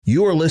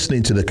You are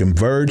listening to the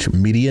Converge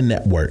Media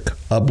Network,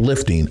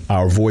 uplifting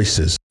our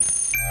voices.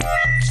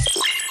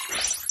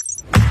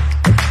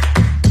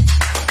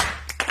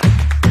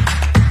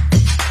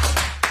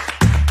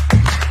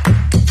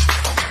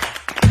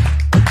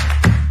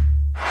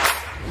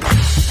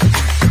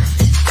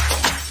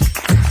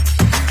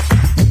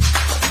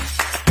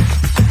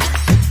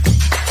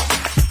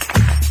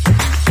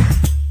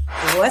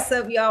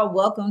 What's up, y'all?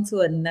 Welcome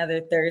to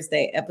another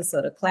Thursday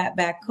episode of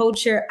Clapback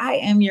Culture. I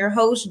am your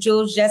host,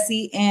 Jules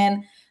Jesse,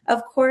 and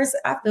of course,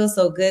 I feel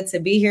so good to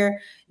be here.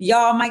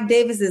 Y'all, Mike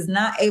Davis is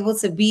not able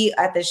to be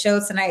at the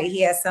show tonight.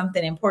 He has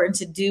something important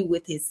to do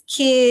with his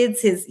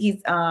kids.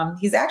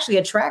 He's actually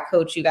a track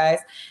coach, you guys,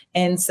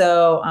 and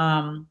so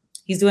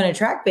he's doing a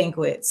track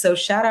banquet. So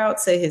shout out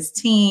to his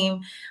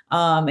team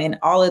and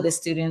all of the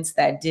students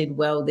that did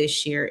well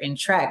this year in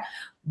track.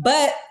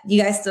 But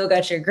you guys still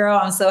got your girl.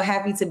 I'm so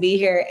happy to be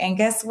here. And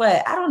guess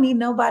what? I don't need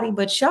nobody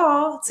but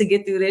y'all to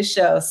get through this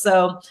show.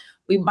 So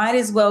we might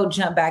as well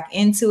jump back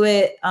into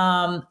it.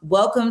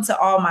 Welcome to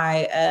all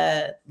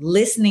my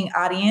listening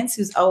audience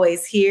who's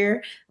always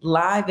here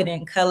live and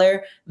in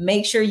color.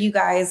 Make sure you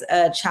guys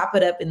chop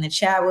it up in the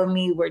chat with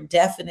me. We're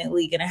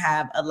definitely going to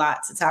have a lot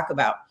to talk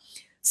about.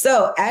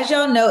 So as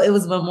y'all know, it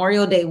was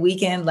Memorial Day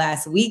weekend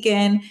last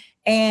weekend.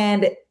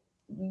 And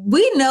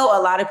we know a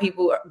lot of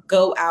people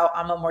go out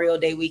on Memorial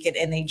Day weekend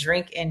and they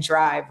drink and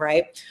drive,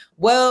 right?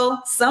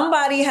 Well,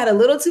 somebody had a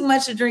little too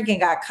much to drink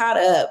and got caught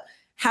up.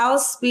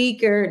 House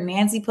Speaker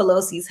Nancy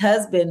Pelosi's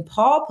husband,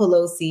 Paul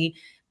Pelosi,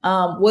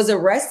 was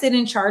arrested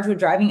and charged with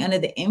driving under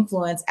the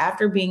influence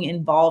after being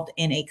involved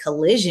in a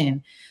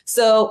collision.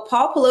 So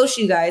Paul Pelosi,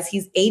 you guys,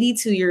 he's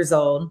 82 years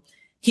old.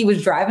 He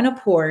was driving a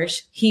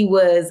Porsche. He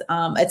was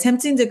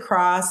attempting to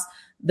cross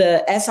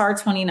the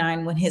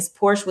SR-29 when his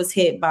Porsche was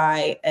hit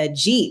by a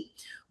Jeep.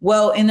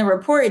 Well, in the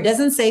report, it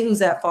doesn't say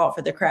who's at fault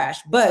for the crash,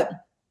 but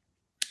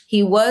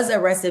he was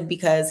arrested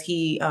because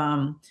he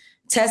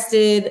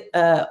tested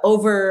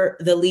over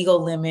the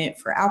legal limit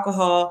for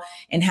alcohol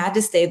and had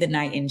to stay the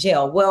night in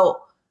jail.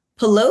 Well,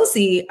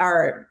 Pelosi,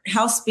 our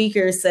House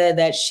Speaker, said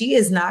that she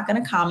is not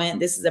going to comment.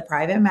 This is a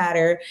private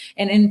matter.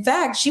 And in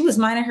fact, she was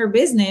minding her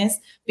business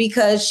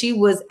because she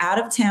was out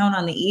of town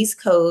on the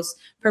East Coast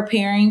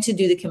preparing to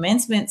do the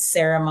commencement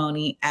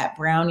ceremony at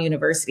Brown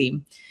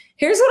University.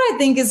 Here's what I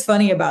think is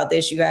funny about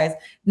this, you guys.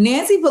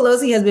 Nancy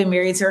Pelosi has been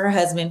married to her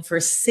husband for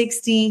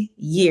 60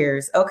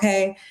 years,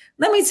 okay?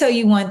 Let me tell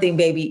you one thing,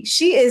 baby.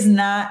 She is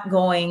not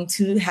going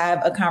to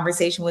have a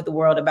conversation with the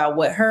world about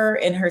what her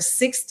and her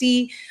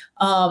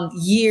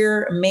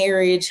 60-year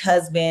marriage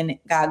husband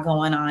got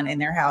going on in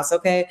their house,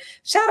 okay?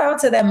 Shout out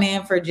to that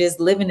man for just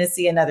living to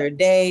see another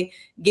day,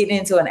 getting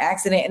into an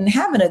accident, and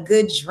having a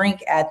good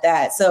drink at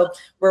that. So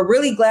we're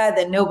really glad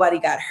that nobody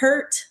got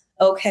hurt.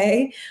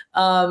 Okay.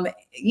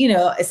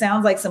 It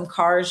sounds like some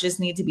cars just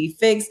need to be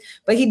fixed,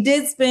 but he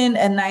did spend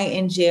a night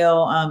in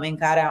jail and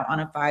got out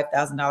on a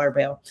 $5,000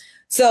 bail.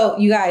 So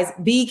you guys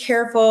be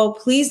careful.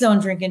 Please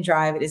don't drink and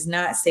drive. It is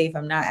not safe.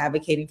 I'm not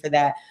advocating for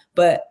that,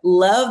 but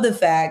love the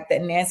fact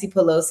that Nancy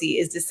Pelosi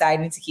is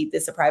deciding to keep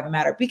this a private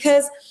matter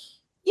because,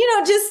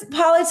 just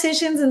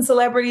politicians and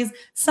celebrities,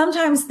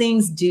 sometimes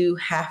things do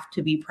have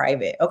to be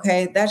private.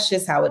 Okay. That's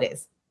just how it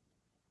is.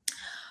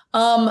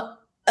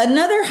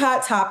 Another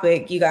hot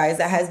topic, you guys,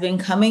 that has been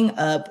coming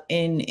up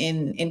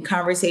in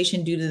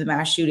conversation due to the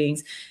mass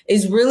shootings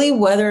is really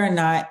whether or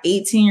not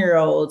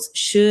 18-year-olds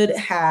should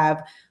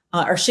have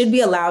or should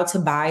be allowed to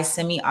buy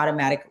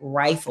semi-automatic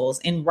rifles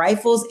and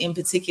rifles in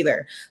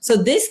particular. So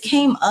this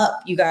came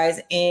up, you guys,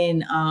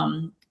 in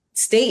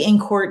state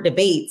and court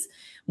debates,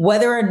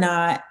 whether or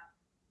not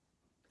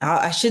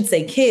I should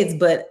say kids,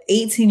 but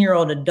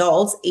 18-year-old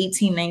adults,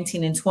 18,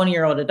 19, and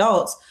 20-year-old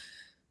adults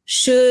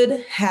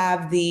should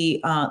have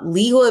the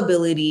legal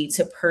ability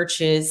to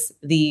purchase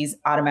these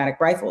automatic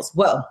rifles.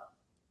 Well,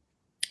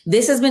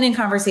 this has been in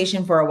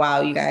conversation for a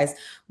while, you guys.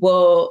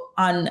 Well,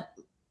 on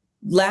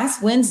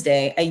last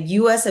Wednesday, a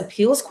U.S.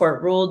 appeals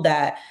court ruled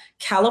that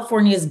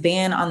California's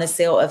ban on the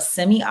sale of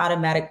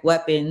semi-automatic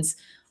weapons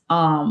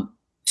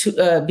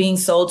being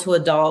sold to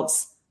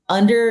adults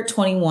under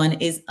 21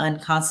 is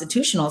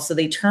unconstitutional. So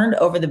they turned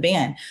over the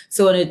ban.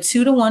 So in a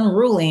 2-1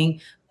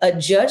 ruling, a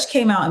judge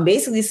came out and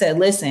basically said,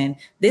 listen,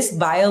 this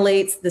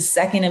violates the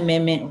Second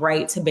Amendment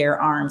right to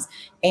bear arms.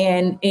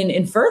 And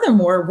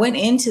furthermore, went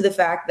into the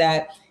fact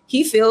that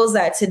he feels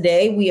that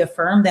today we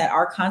affirm that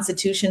our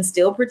Constitution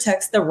still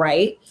protects the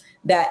right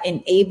that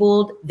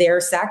enabled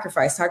their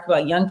sacrifice. Talk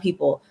about young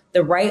people,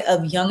 the right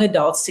of young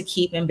adults to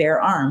keep and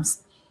bear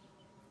arms.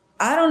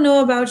 I don't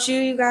know about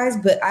you guys,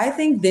 but I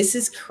think this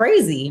is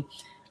crazy.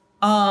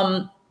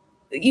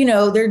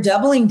 They're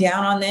doubling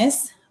down on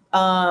this.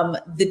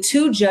 The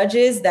two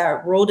judges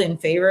that ruled in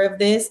favor of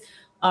this,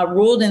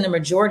 ruled in the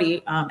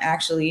majority,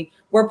 actually,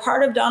 were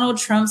part of Donald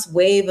Trump's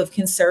wave of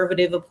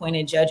conservative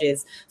appointed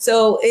judges.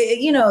 So,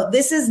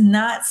 this is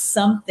not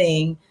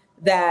something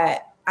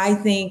that I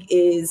think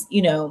is,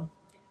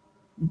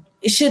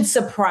 it should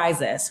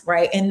surprise us,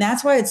 right? And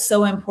that's why it's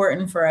so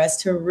important for us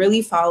to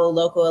really follow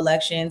local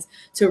elections,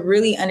 to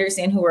really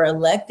understand who we're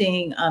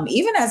electing,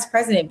 even as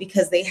president,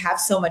 because they have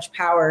so much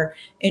power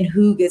in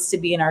who gets to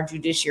be in our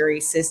judiciary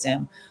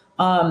system.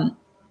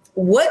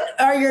 What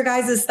are your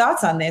guys'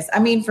 thoughts on this? I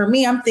mean, for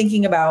me, I'm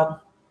thinking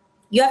about,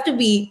 you have to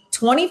be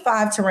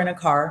 25 to rent a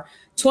car,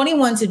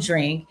 21 to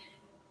drink.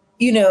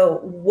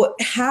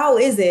 How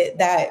is it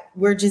that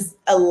we're just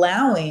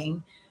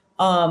allowing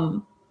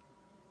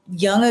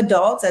young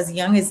adults as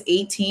young as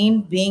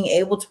 18 being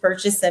able to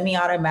purchase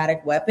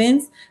semi-automatic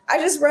weapons? I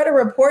just read a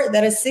report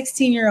that a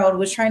 16-year-old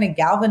was trying to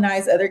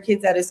galvanize other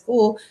kids at his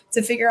school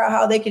to figure out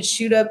how they could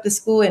shoot up the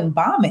school and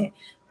bomb it.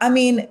 I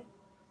mean,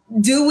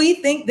 do we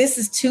think this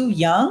is too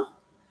young?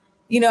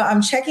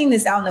 I'm checking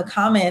this out in the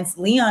comments.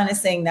 Leon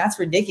is saying that's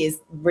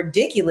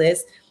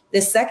ridiculous.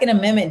 The Second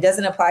Amendment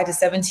doesn't apply to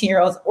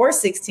 17-year-olds or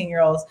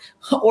 16-year-olds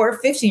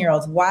or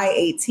 15-year-olds. Why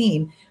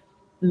 18?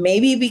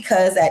 Maybe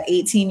because at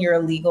 18, you're a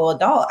legal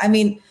adult. I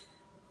mean,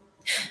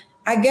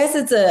 I guess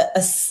it's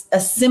a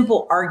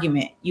simple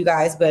argument, you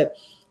guys, but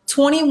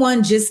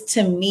 21 just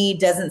to me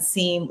doesn't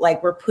seem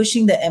like we're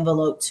pushing the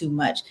envelope too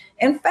much.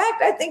 In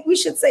fact, I think we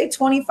should say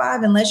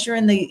 25 unless you're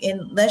in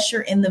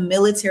the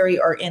military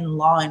or in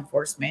law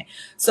enforcement.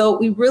 So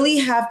we really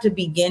have to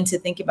begin to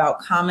think about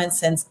common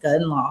sense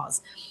gun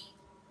laws.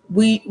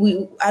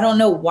 I don't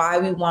know why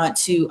we want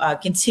to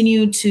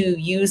continue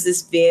to use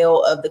this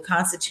veil of the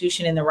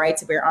Constitution and the right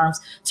to bear arms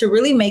to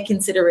really make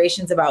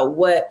considerations about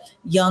what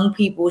young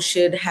people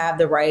should have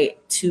the right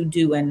to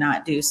do and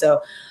not do.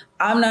 So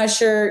I'm not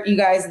sure, you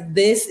guys,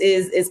 this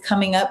is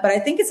coming up, but I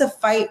think it's a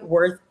fight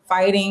worth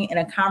fighting and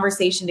a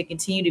conversation to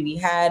continue to be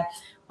had.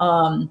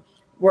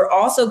 We're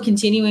also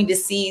continuing to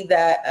see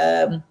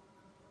that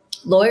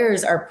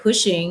lawyers are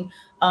pushing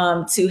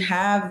to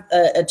have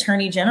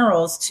attorney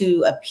generals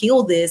to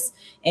appeal this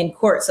in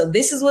court. So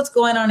this is what's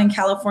going on in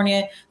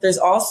California. There's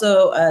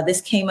also, this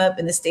came up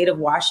in the state of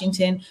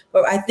Washington,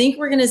 but I think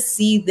we're going to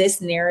see this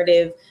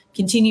narrative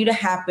continue to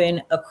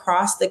happen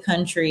across the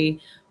country.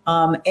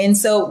 And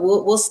so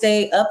we'll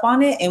stay up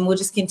on it and we'll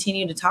just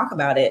continue to talk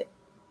about it.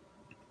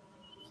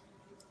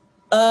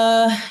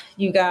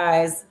 You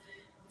guys,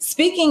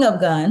 speaking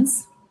of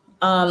guns,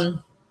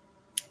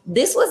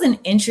 this was an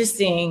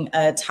interesting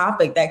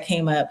topic that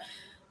came up.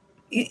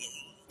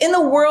 In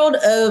the world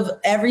of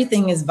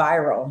everything is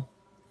viral,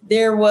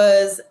 there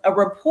was a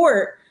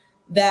report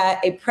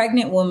that a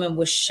pregnant woman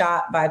was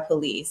shot by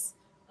police.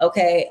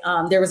 Okay.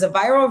 There was a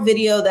viral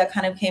video that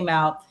kind of came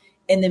out,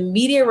 and the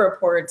media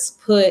reports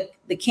put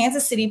the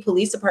Kansas City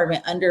Police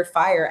Department under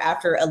fire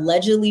after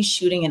allegedly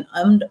shooting an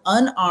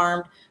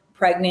unarmed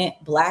pregnant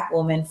Black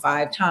woman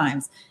 5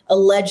 times,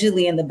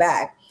 allegedly in the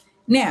back.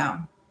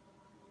 Now,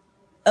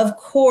 of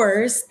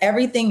course,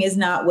 everything is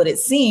not what it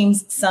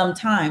seems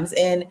sometimes.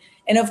 And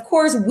of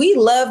course, we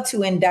love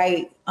to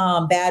indict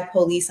bad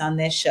police on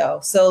this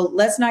show. So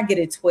let's not get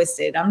it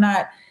twisted. I'm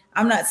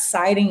not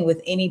siding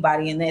with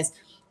anybody in this,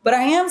 but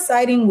I am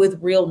siding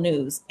with real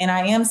news. And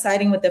I am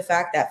siding with the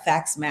fact that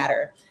facts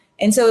matter.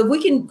 And so if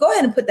we can go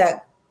ahead and put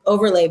that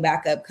overlay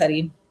back up,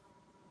 Cuddy.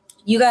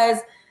 You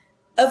guys,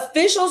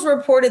 officials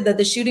reported that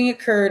the shooting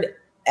occurred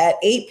at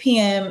 8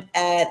 p.m.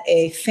 at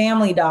a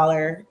Family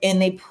Dollar,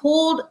 and they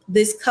pulled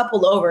this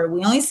couple over.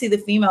 We only see the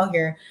female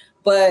here,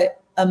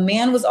 but a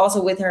man was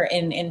also with her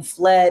and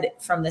fled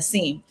from the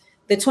scene.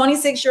 The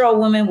 26-year-old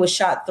woman was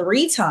shot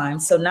 3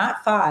 times, so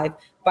not 5,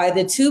 by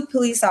the 2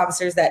 police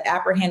officers that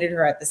apprehended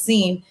her at the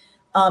scene.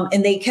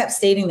 And they kept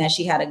stating that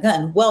she had a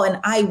gun. Well,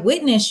 an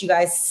eyewitness, you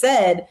guys,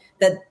 said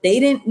that they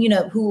didn't,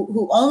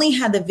 who only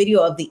had the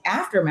video of the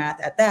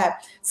aftermath at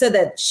that, said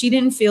that she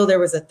didn't feel there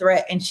was a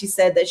threat. And she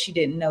said that she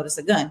didn't notice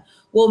a gun.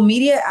 Well,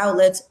 media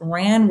outlets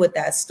ran with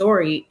that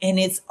story and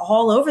it's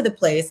all over the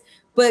place.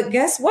 But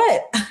guess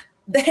what?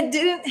 That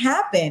didn't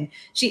happen.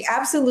 She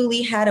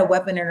absolutely had a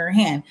weapon in her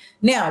hand.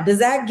 Now, does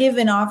that give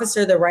an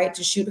officer the right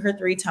to shoot her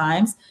 3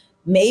 times?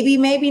 Maybe,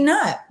 maybe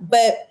not.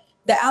 But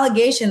the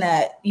allegation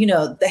that,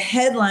 the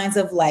headlines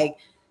of like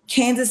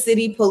Kansas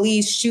City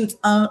police shoots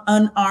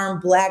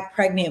unarmed Black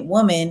pregnant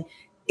woman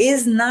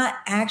is not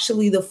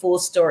actually the full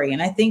story.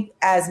 And I think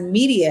as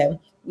media,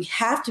 we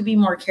have to be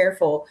more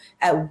careful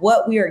at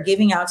what we are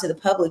giving out to the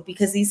public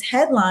because these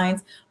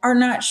headlines are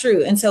not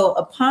true. And so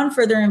upon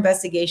further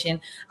investigation,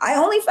 I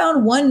only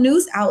found one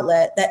news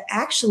outlet that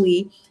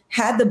actually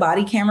had the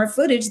body camera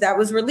footage that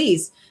was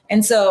released.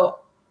 And so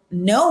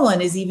no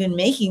one is even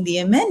making the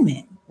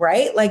amendment,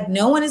 right? Like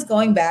no one is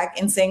going back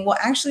and saying, well,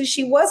 actually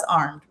she was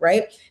armed,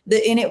 right?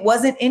 And it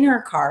wasn't in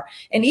her car.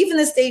 And even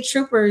the state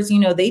troopers, they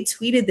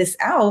tweeted this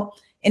out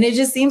and it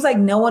just seems like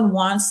no one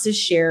wants to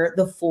share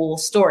the full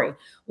story.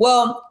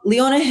 Well,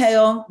 Leona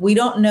Hale, we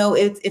don't know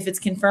if it's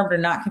confirmed or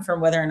not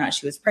confirmed whether or not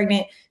she was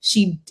pregnant.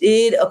 She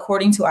did,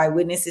 according to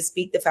eyewitnesses,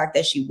 speak the fact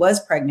that she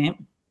was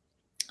pregnant.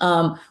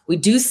 We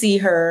do see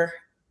her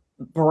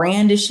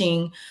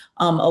brandishing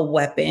a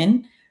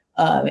weapon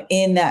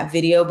in that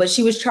video, but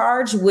she was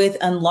charged with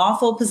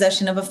unlawful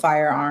possession of a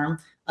firearm,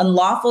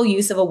 unlawful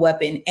use of a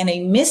weapon, and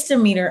a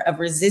misdemeanor of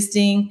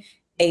resisting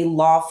a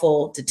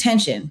lawful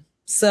detention.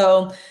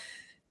 So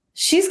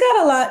she's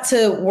got a lot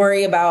to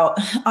worry about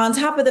on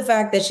top of the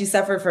fact that she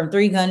suffered from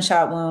 3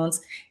 gunshot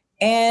wounds.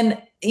 And,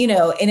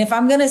 and if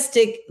I'm going to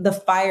stick the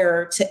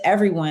fire to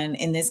everyone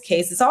in this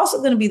case, it's also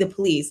going to be the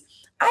police.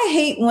 I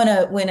hate when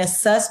a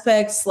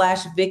suspect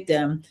 /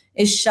 victim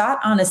is shot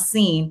on a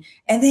scene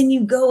and then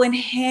you go and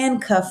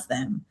handcuff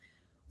them.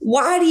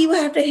 Why do you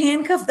have to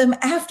handcuff them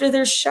after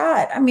they're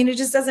shot? I mean, it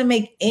just doesn't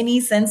make any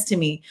sense to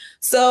me.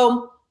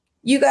 So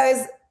you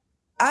guys,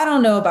 I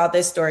don't know about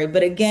this story,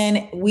 but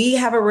again, we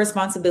have a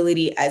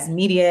responsibility as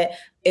media.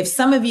 If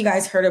some of you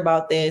guys heard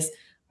about this,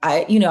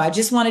 I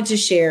just wanted to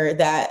share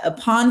that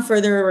upon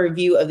further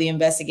review of the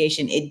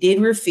investigation, it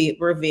did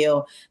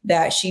reveal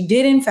that she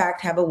did in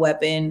fact have a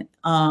weapon.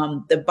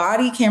 The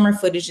body camera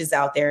footage is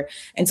out there.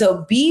 And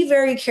so be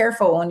very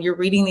careful when you're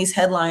reading these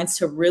headlines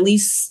to really,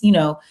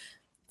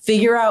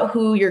 figure out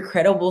who your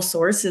credible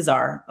sources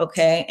are.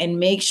 Okay. And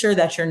make sure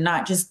that you're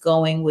not just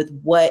going with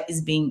what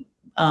is being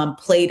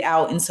played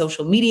out in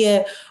social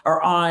media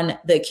or on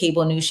the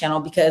cable news channel,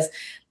 because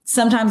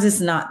sometimes it's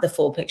not the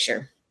full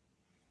picture.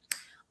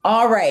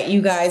 All right,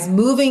 you guys,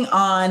 moving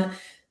on.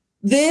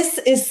 This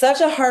is such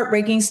a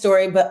heartbreaking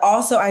story, but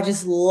also I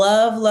just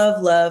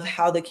love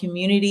how the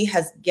community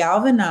has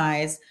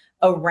galvanized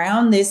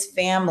around this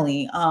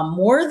family.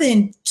 More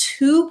than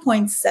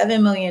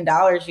 $2.7 million,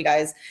 you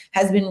guys,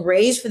 has been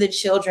raised for the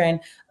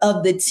children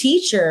of the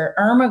teacher,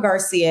 Irma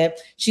Garcia.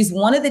 She's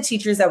one of the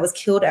teachers that was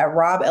killed at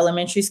Robb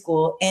Elementary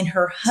School, and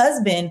her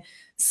husband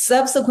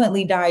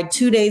subsequently died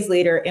 2 days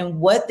later. And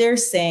what they're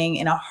saying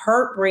in a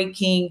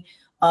heartbreaking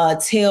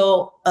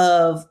tale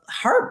of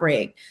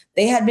heartbreak.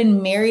 They had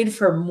been married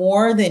for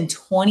more than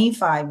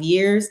 25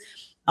 years.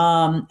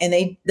 And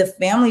the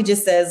family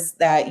just says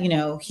that,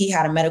 he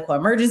had a medical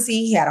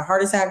emergency, he had a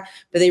heart attack,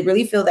 but they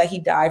really feel that he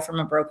died from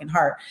a broken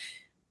heart.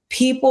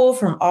 People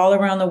from all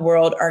around the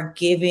world are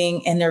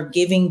giving, and they're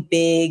giving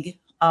big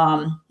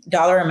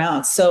dollar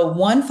amounts. So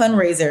one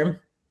fundraiser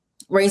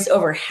raised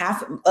over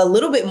a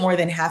little bit more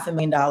than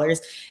 $500,000.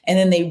 And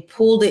then they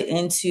pulled it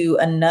into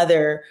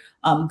another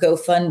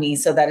GoFundMe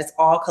so that it's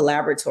all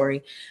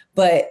collaboratory.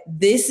 But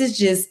this is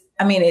just,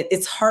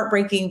 it's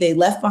heartbreaking. They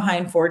left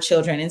behind 4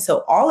 children. And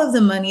so all of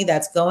the money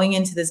that's going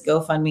into this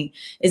GoFundMe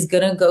is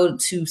going to go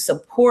to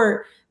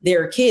support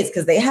their kids,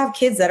 because they have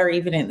kids that are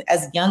even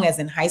as young as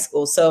in high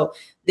school. So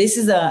this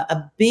is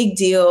a big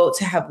deal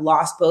to have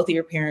lost both of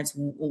your parents,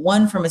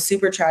 one from a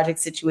super tragic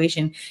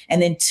situation,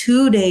 and then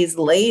 2 days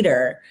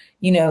later,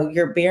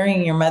 you're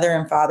burying your mother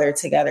and father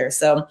together.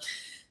 So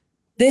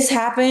this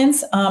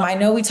happens. I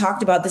know we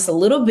talked about this a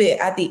little bit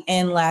at the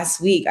end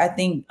last week. I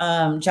think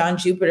John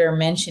Jupiter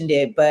mentioned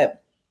it,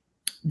 but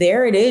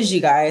there it is, you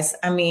guys.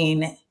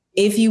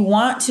 If you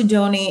want to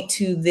donate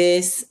to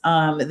this,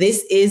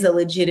 this is a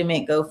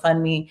legitimate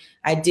GoFundMe.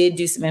 I did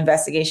do some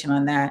investigation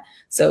on that.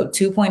 So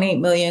 2.8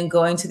 million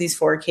going to these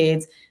 4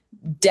 kids.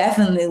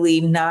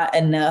 Definitely not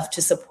enough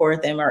to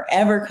support them or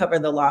ever cover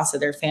the loss of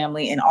their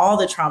family and all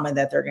the trauma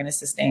that they're going to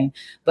sustain.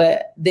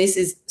 But this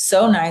is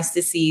so nice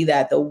to see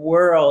that the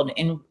world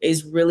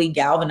is really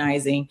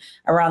galvanizing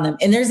around them.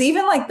 And there's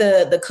even like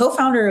the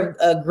co-founder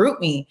of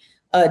GroupMe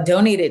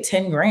donated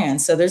 10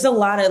 grand. So there's a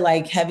lot of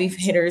like heavy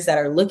hitters that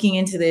are looking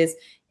into this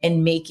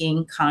and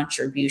making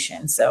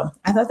contributions. So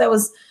I thought that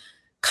was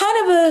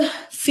kind of a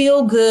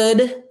feel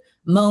good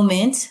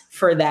moment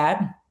for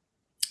that.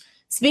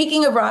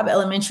 Speaking of Robb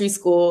Elementary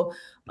School,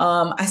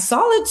 I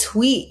saw a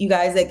tweet, you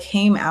guys, that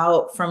came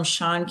out from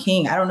Shaun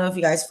King. I don't know if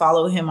you guys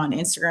follow him on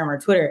Instagram or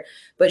Twitter,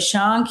 but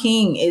Shaun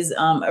King is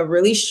a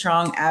really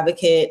strong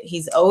advocate.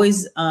 He's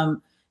always,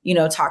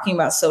 talking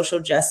about social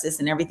justice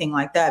and everything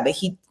like that. But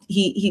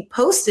he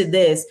posted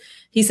this.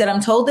 He said,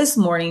 "I'm told this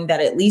morning that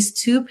at least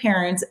 2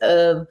 parents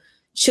of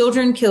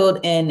children killed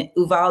in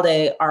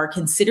Uvalde are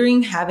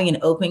considering having an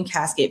open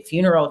casket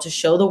funeral to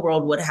show the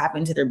world what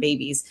happened to their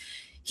babies."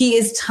 He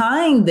is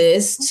tying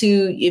this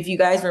to, if you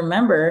guys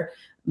remember,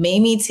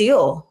 Mamie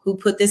Till, who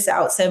put this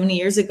out 70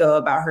 years ago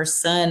about her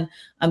son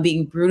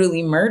being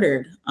brutally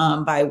murdered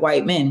by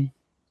white men.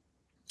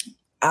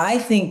 I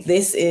think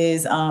this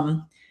is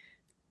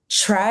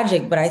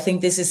tragic, but I think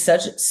this is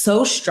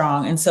so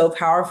strong and so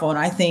powerful. And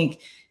I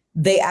think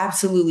they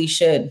absolutely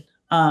should.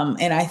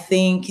 And I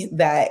think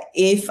that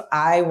if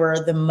I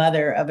were the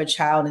mother of a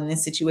child in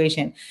this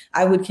situation,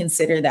 I would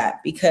consider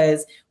that,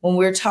 because when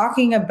we're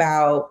talking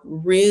about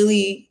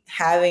really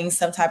having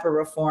some type of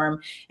reform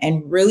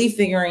and really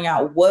figuring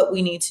out what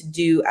we need to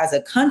do as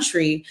a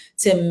country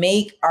to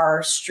make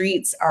our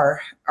streets, our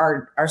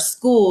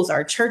schools,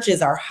 our churches,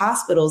 our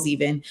hospitals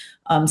even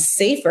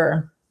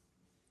safer,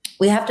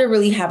 we have to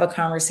really have a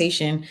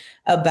conversation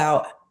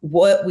about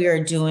what we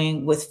are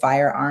doing with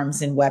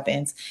firearms and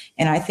weapons.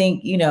 And I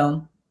think,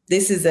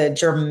 this is a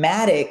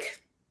dramatic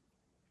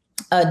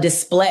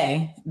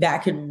display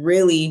that could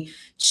really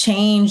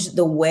change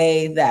the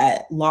way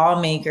that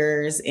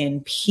lawmakers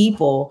and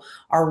people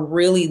are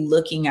really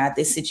looking at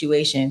this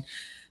situation.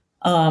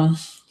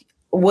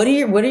 What are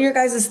your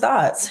guys'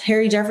 thoughts?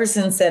 Harry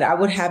Jefferson said, I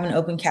would have an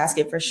open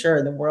casket for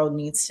sure. The world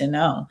needs to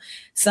know.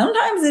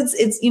 Sometimes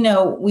it's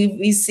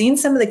we've seen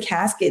some of the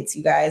caskets,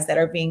 you guys, that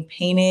are being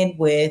painted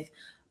with,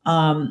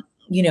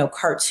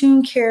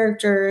 cartoon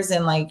characters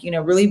and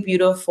really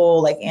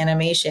beautiful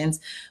animations.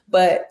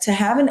 But to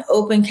have an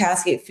open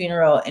casket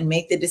funeral and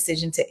make the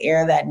decision to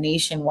air that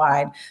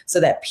nationwide so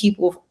that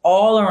people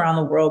all around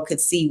the world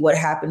could see what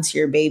happened to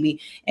your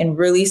baby and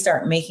really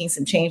start making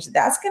some change,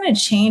 that's going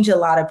to change a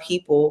lot of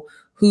people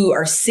who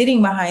are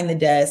sitting behind the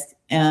desk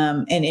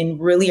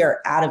and really are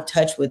out of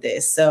touch with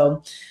this.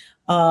 So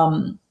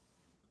I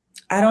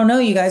don't know,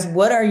 you guys,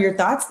 what are your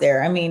thoughts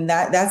there? I mean,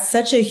 that's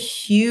such a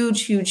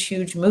huge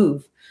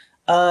move.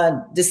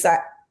 It's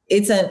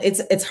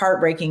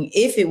heartbreaking.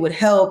 If it would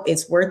help,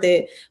 it's worth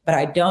it, but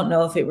I don't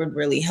know if it would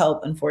really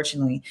help,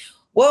 unfortunately.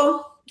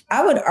 Well,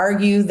 I would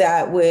argue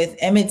that with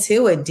Emmett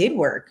Till, it did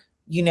work.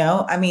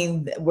 I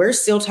mean, we're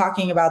still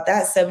talking about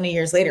that 70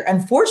 years later.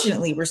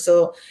 Unfortunately, we're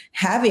still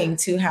having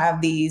to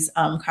have these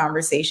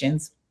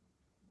conversations.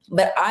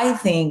 But I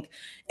think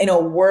in a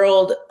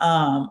world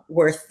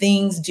where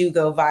things do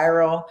go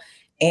viral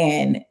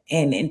and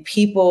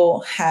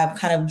people have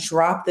kind of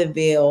dropped the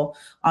veil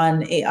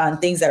on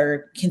things that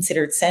are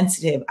considered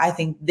sensitive, I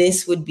think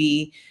this would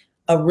be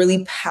a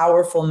really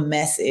powerful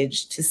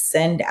message to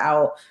send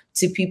out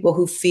to people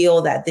who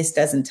feel that this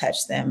doesn't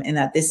touch them and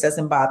that this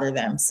doesn't bother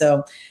them.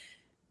 So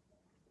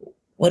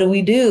what do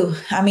we do?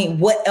 I mean,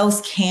 what else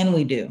can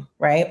we do,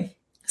 right?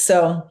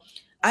 So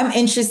I'm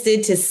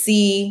interested to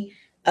see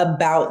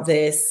about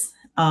this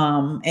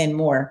and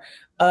more.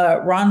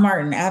 Ron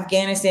Martin,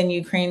 Afghanistan,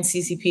 Ukraine,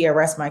 CCP, I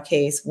rest my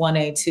case,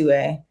 1A,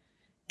 2A.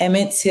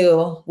 Emmett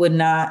Till would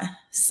not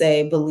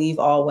say, believe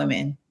all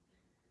women.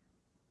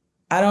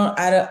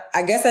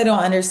 I guess I don't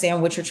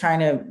understand what you're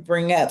trying to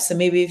bring up. So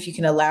maybe if you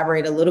can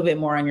elaborate a little bit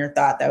more on your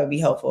thought, that would be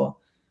helpful.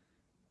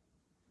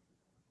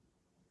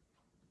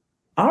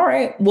 All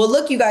right. Well,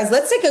 look, you guys,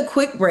 let's take a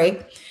quick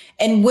break.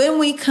 And when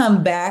we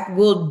come back,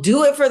 we'll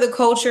do it for the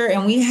culture.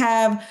 And we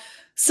have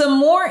some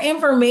more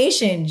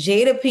information.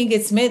 Jada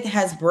Pinkett Smith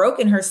has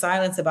broken her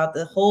silence about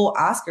the whole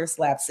Oscar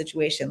slap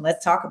situation.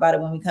 Let's talk about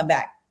it when we come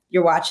back.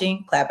 You're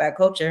watching Clapback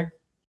Culture.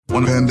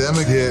 When the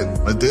pandemic hit,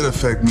 it did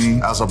affect me.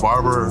 As a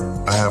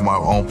barber, I had my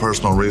own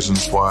personal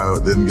reasons why I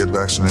didn't get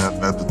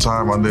vaccinated. At the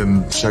time, I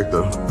didn't check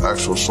the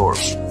actual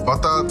source. I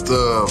thought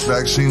the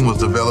vaccine was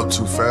developed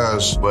too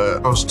fast,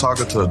 but I was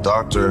talking to a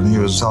doctor and he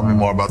was telling me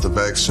more about the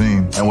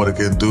vaccine and what it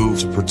could do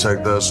to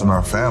protect us and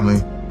our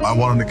family. I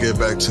wanted to get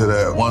back to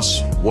that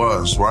once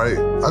was, right?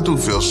 I do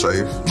feel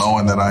safe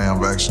knowing that I am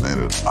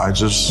vaccinated. I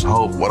just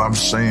hope what I'm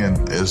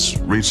saying is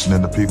reaching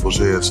into people's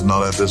heads to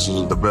know that this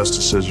is the best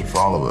decision for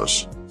all of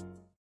us.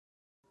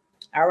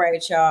 All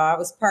right, y'all. I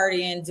was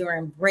partying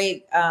during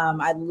break.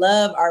 I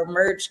love our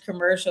merch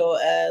commercial,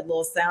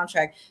 little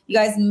soundtrack. You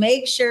guys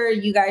make sure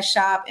you guys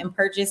shop and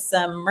purchase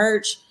some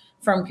merch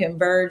from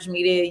Converge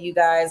Media. You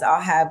guys,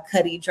 I'll have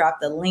Cuddy drop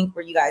the link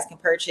where you guys can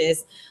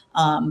purchase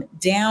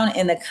down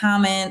in the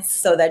comments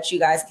so that you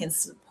guys can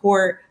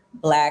support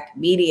Black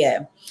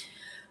media.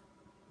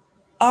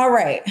 All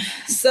right.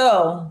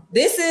 So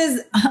this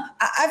is,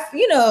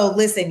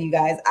 listen, you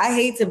guys, I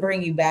hate to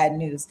bring you bad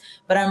news,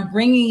 but I'm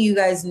bringing you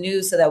guys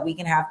news so that we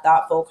can have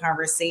thoughtful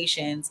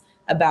conversations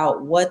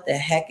about what the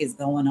heck is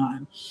going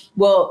on.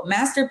 Well,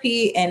 Master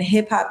P and rapper, and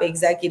hip hop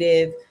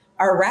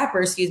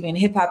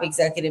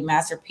executive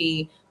Master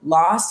P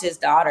lost his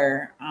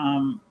daughter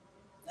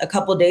a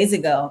couple days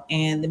ago.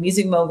 And the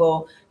music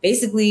mogul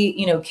basically,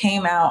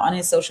 came out on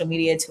his social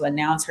media to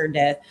announce her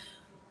death.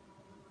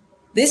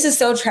 This is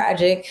so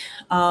tragic.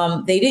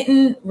 They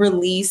didn't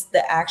release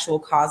the actual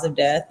cause of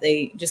death.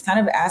 They just kind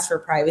of asked for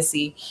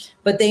privacy,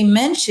 but they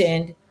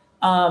mentioned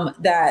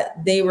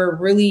that they were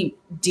really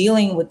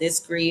dealing with this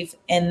grief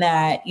and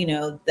that,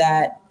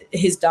 that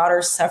his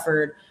daughter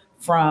suffered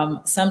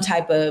from some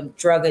type of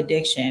drug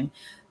addiction.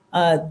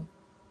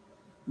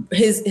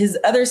 His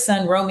other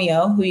son,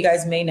 Romeo, who you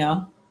guys may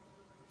know,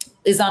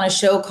 is on a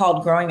show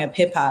called Growing Up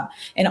Hip Hop.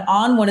 And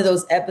on one of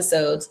those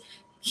episodes,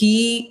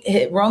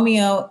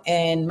 Romeo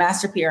and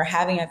Master P are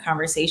having a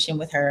conversation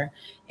with her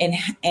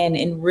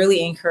and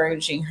really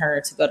encouraging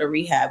her to go to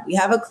rehab. We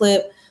have a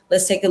clip.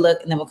 Let's take a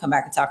look and then we'll come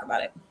back and talk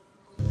about it.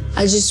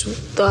 I just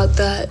thought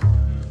that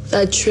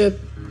trip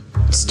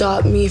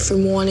stopped me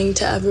from wanting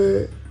to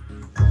ever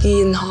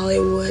be in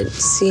Hollywood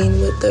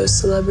scene with those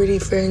celebrity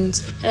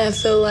friends. And I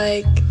feel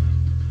like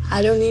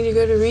I don't need to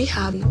go to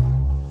rehab.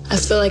 I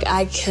feel like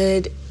I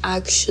could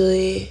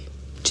actually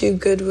do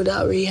good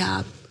without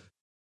rehab.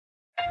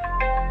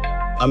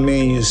 I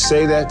mean, you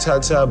say that,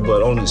 Tata,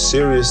 but on the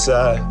serious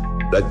side,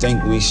 I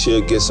think we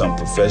should get some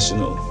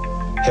professional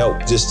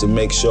help just to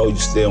make sure you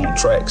stay on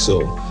track. So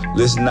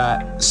let's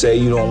not say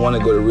you don't want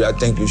to go to rehab. I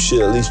think you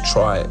should at least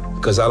try it,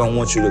 because I don't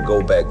want you to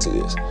go back to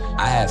this.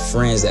 I have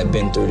friends that have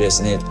been through this,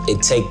 and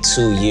it takes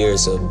 2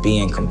 years of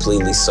being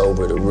completely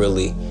sober to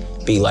really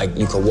be like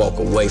you could walk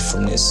away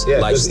from this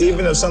lifestyle. Because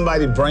even if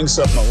somebody brings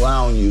something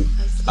around you,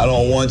 I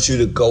don't want you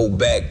to go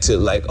back to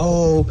like,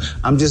 oh,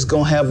 I'm just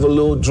gonna have a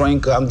little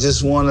drink. I'm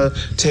just wanna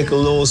take a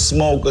little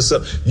smoke or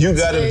something. You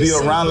gotta be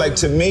around, like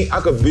to me,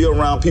 I could be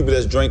around people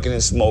that's drinking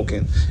and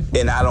smoking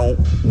and I don't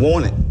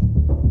want it.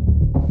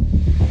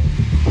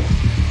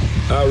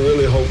 I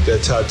really hope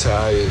that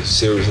Tata is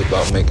serious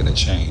about making a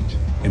change.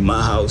 In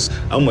my house,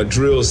 I'm a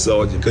drill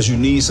sergeant because you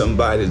need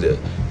somebody to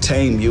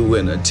tame you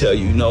and to tell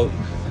you,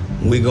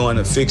 we're going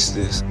to fix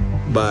this.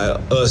 By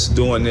us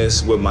doing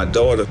this with my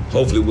daughter,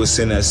 hopefully we'll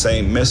send that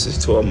same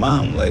message to her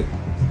mom, like,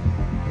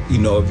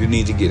 if you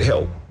need to get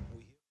help.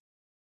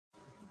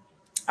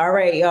 All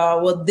right,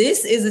 y'all. Well,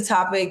 this is a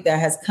topic that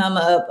has come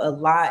up a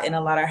lot in a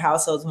lot of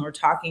households when we're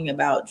talking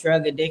about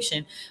drug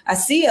addiction. I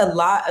see a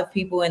lot of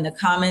people in the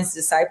comments,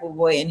 Disciple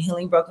Boy and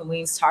Healing Broken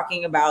Wings,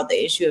 talking about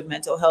the issue of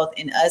mental health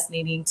and us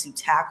needing to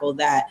tackle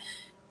that.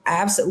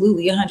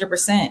 Absolutely,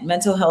 100%.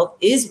 Mental health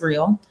is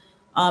real.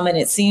 And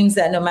it seems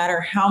that no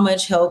matter how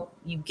much help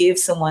you give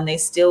someone, they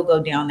still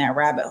go down that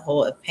rabbit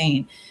hole of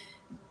pain.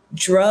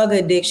 Drug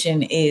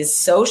addiction is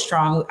so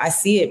strong. I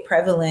see it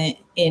prevalent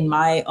in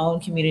my own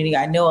community.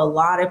 I know a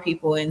lot of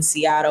people in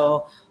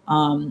Seattle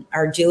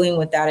are dealing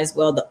with that as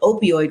well. The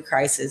opioid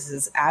crisis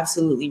is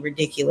absolutely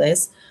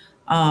ridiculous.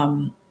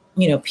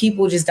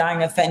 People just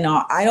dying of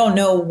fentanyl. I don't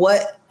know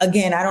what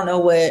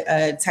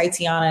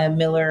Tatiana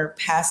Miller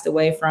passed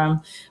away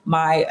from.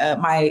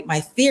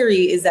 My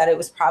theory is that it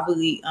was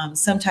probably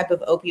some type of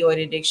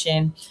opioid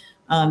addiction,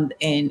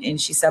 and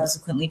she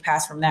subsequently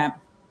passed from that.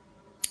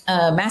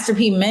 Master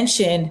P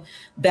mentioned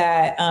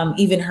that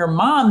even her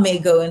mom may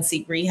go and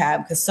seek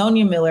rehab because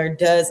Sonia Miller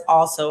does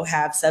also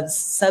have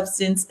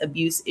substance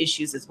abuse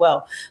issues as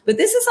well. But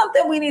this is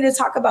something we need to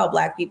talk about,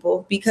 Black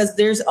people, because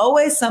there's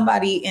always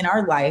somebody in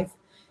our life,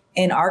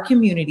 in our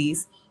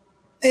communities,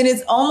 and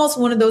it's almost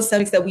one of those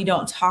subjects that we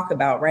don't talk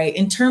about, right?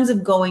 In terms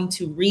of going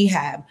to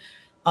rehab,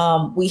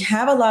 we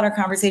have a lot of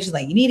conversations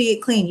like, you need to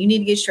get clean, you need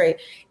to get straight.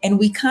 And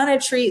we kind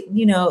of treat,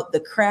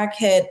 the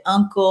crackhead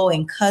uncle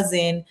and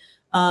cousin,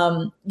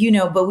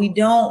 but we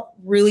don't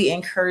really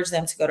encourage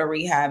them to go to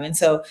rehab. And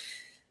so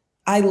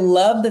I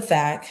love the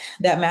fact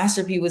that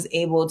Master P was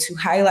able to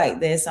highlight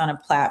this on a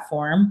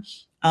platform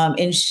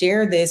and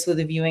share this with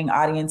a viewing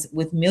audience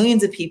with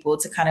millions of people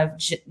to kind of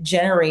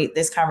generate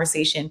this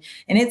conversation.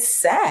 And it's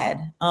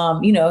sad.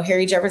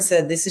 Harry Jefferson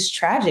said, this is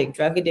tragic.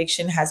 Drug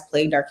addiction has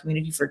plagued our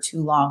community for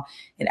too long.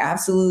 It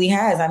absolutely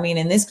has. I mean,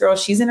 and this girl,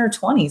 she's in her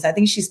 20s. I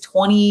think she's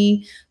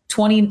 20,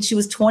 she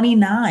was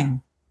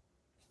 29.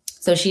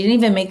 So she didn't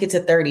even make it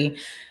to 30.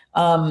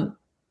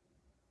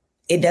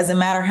 It doesn't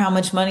matter how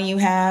much money you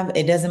have.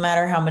 It doesn't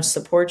matter how much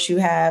support you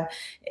have.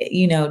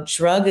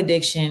 Drug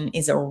addiction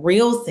is a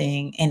real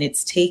thing and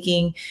it's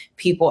taking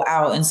people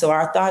out. And so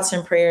our thoughts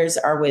and prayers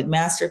are with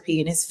Master P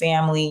and his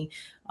family.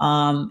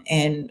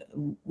 And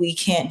we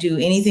can't do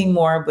anything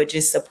more but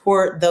just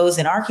support those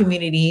in our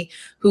community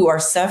who are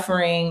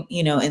suffering,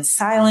 in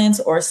silence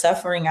or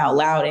suffering out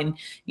loud. And,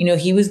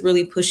 he was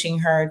really pushing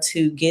her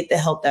to get the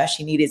help that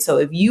she needed. So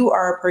if you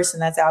are a person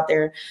that's out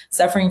there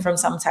suffering from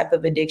some type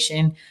of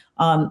addiction,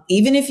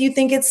 even if you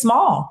think it's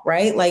small,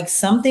 right? Like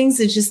some things,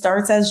 it just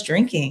starts as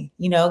drinking,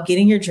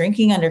 getting your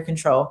drinking under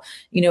control.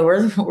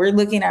 We're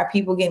looking at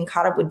people getting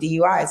caught up with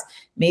DUIs.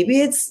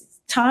 Maybe it's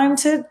time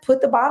to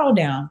put the bottle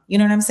down. You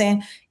know what I'm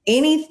saying?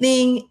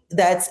 Anything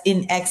that's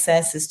in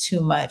excess is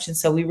too much. And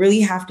so we really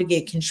have to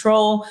get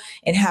control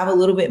and have a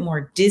little bit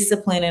more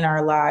discipline in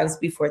our lives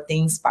before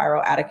things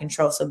spiral out of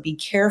control. So be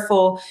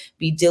careful,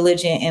 be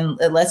diligent, and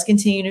let's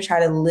continue to try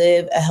to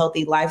live a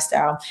healthy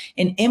lifestyle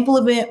and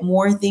implement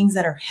more things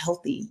that are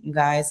healthy, you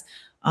guys.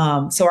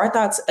 So our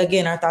thoughts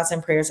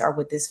and prayers are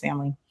with this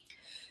family.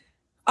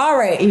 All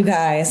right, you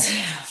guys,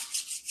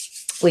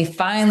 we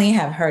finally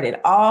have heard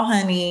it all,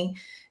 honey.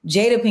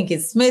 Jada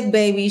Pinkett Smith,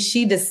 baby,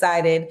 she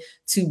decided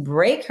to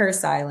break her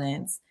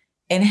silence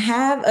and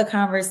have a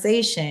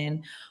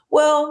conversation.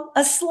 Well,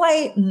 a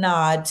slight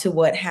nod to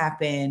what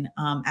happened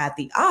at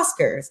the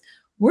Oscars.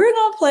 We're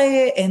going to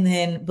play it. And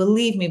then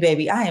believe me,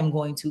 baby, I am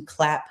going to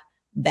clap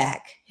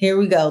back. Here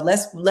we go.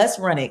 Let's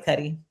run it,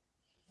 Cuddy.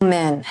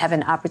 Men have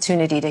an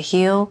opportunity to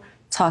heal,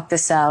 talk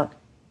this out,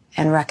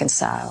 and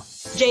reconcile.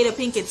 Jada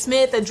Pinkett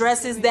Smith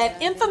addresses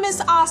that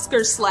infamous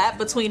Oscar slap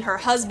between her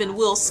husband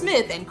Will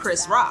Smith and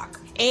Chris Rock,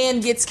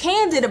 and gets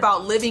candid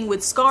about living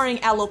with scarring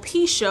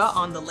alopecia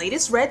on the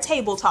latest Red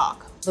Table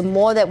Talk. The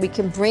more that we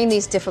can bring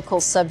these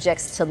difficult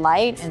subjects to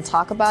light and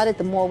talk about it,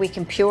 the more we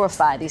can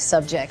purify these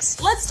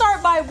subjects. Let's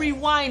start by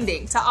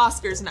rewinding to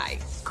Oscars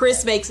night.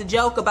 Chris makes a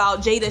joke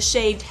about Jada's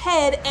shaved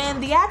head,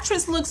 and the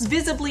actress looks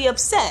visibly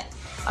upset.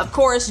 Of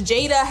course,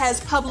 Jada has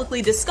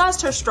publicly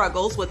discussed her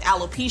struggles with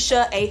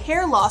alopecia, a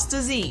hair loss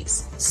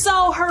disease.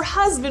 So her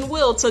husband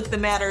Will took the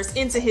matters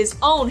into his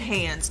own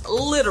hands,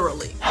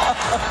 literally.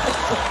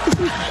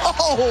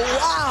 Oh,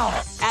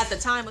 wow. At the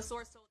time, a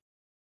source told...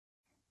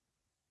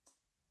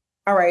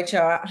 All right,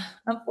 y'all.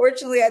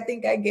 Unfortunately, I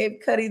think I gave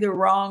Cuddy the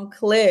wrong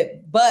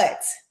clip,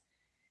 but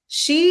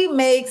she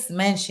makes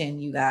mention,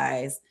 you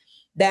guys,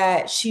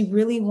 that she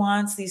really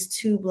wants these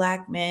two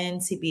Black men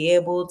to be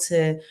able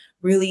to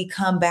really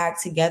come back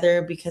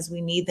together because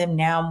we need them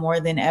now more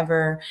than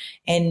ever.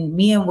 And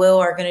me and Will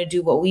are going to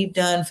do what we've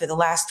done for the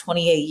last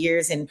 28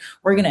 years, and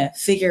we're going to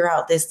figure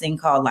out this thing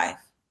called life.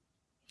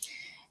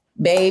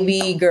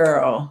 Baby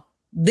girl,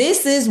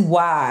 this is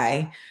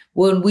why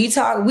when we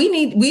talk,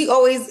 we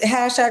always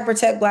hashtag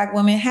protect Black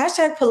women,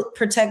 hashtag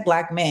protect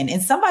Black men.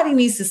 And somebody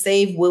needs to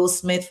save Will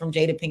Smith from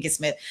Jada Pinkett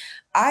Smith.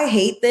 I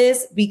hate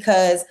this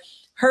because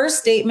her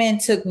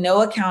statement took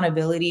no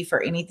accountability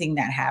for anything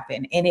that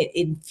happened, and it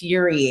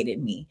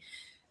infuriated me.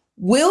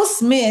 Will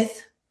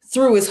Smith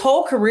threw his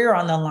whole career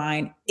on the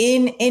line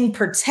in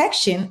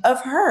protection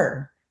of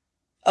her.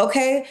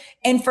 Okay.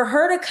 And for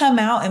her to come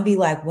out and be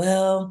like,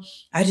 well,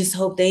 I just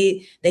hope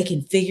they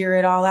can figure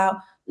it all out.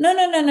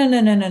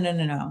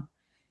 No.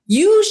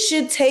 You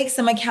should take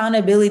some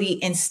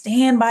accountability and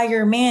stand by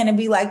your man and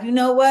be like, you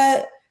know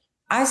what?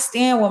 I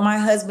stand with my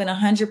husband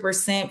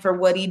 100% for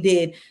what he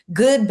did,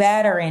 good,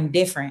 bad, or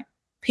indifferent,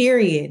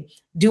 period.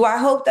 Do I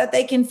hope that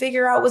they can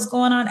figure out what's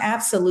going on?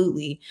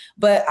 Absolutely.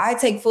 But I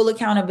take full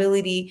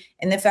accountability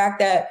in the fact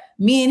that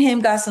me and him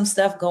got some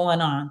stuff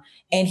going on,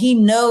 and he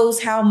knows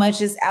how much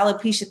this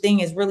alopecia thing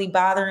is really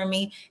bothering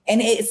me,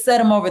 and it set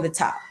him over the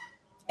top.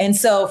 And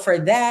so for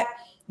that,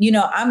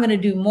 I'm going to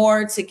do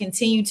more to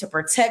continue to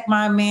protect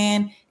my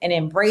man and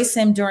embrace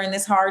him during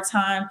this hard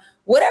time,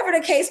 whatever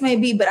the case may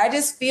be. But I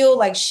just feel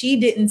like she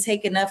didn't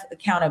take enough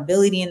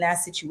accountability in that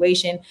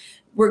situation,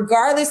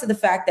 regardless of the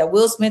fact that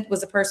Will Smith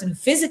was a person who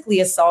physically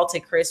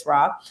assaulted Chris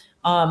Rock,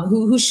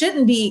 who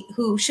shouldn't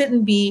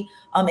be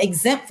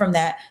exempt from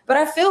that. But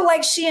I feel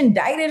like she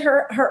indicted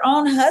her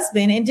own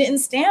husband and didn't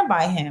stand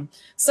by him.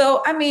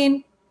 So, I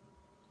mean,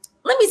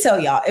 let me tell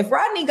y'all, if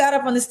Rodney got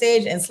up on the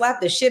stage and slapped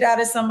the shit out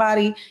of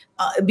somebody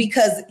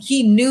because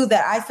he knew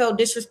that I felt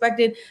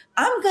disrespected,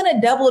 I'm going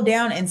to double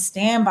down and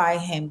stand by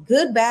him,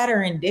 good, bad,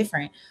 or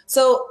indifferent.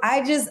 So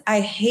I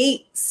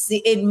hate,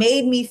 it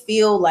made me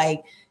feel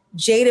like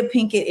Jada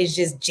Pinkett is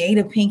just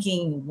Jada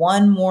Pinking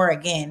one more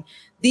again.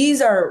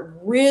 These are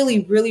really,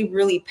 really,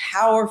 really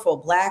powerful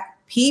Black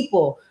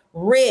people,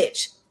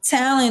 rich,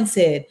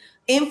 talented,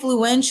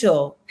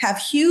 influential, have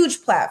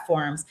huge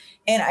platforms.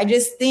 And I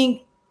just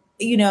think,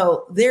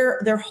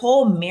 their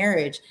whole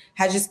marriage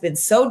has just been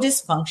so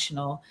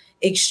dysfunctional,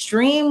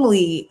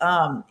 extremely,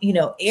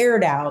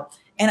 aired out.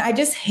 And I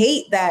just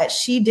hate that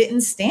she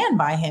didn't stand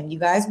by him. You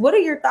guys, what are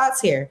your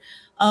thoughts here?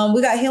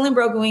 We got Healing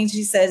Broken Wings.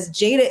 She says,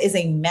 Jada is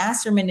a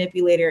master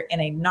manipulator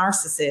and a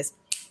narcissist.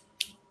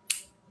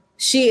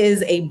 She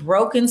is a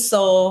broken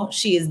soul.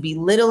 She is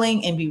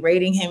belittling and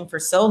berating him for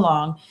so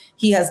long.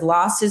 He has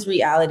lost his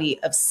reality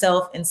of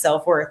self and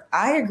self-worth.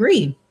 I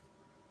agree.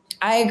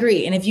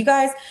 And if you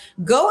guys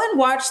go and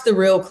watch the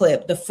real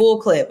clip, the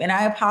full clip, and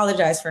I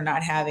apologize for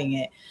not having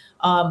it.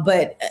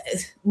 But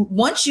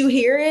once you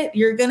hear it,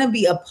 you're going to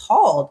be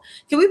appalled.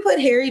 Can we put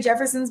Harry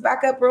Jefferson's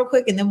back up real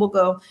quick? And then we'll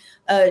go.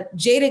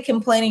 Jada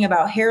complaining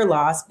about hair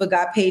loss, but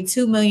got paid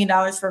 $2 million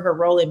for her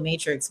role in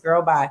Matrix.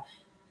 Girl, bye.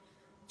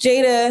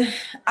 Jada,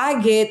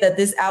 I get that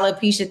this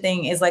alopecia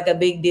thing is like a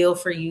big deal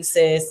for you,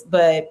 sis,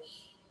 but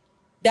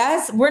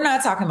we're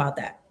not talking about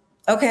that.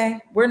 Okay,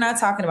 we're not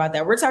talking about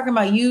that. We're talking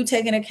about you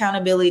taking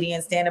accountability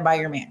and standing by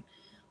your man.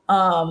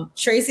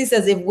 Tracy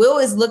says, if Will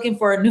is looking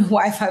for a new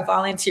wife, I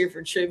volunteer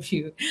for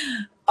tribute.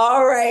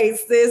 All right,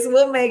 sis,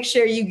 we'll make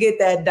sure you get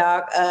that,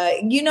 Doc.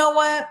 You know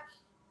what?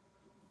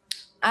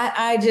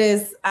 I'm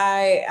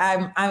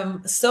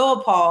so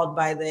appalled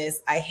by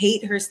this. I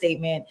hate her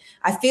statement.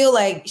 I feel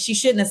like she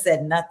shouldn't have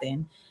said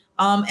nothing.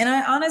 And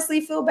I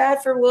honestly feel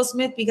bad for Will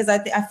Smith because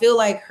I feel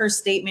like her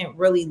statement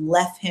really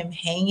left him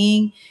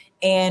hanging.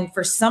 And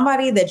for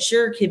somebody that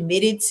you're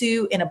committed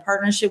to in a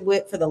partnership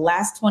with for the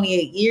last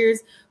 28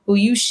 years, who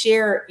you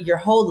share your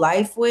whole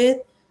life with,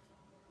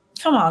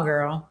 come on,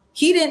 girl.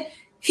 He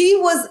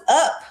was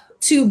up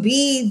to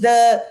be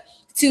the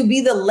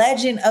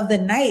legend of the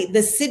night,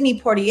 the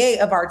Sidney Poitier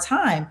of our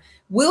time.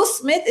 Will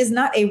Smith is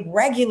not a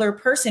regular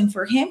person.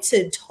 For him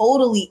to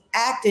totally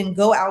act and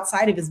go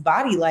outside of his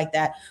body like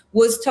that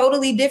was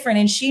totally different.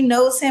 And she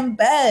knows him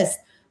best.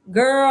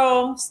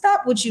 Girl,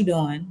 stop what you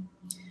doing.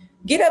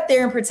 Get up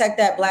there and protect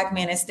that Black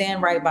man and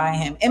stand right by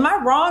him. Am I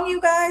wrong,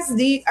 you guys?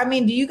 Do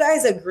you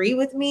guys agree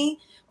with me?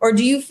 Or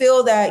do you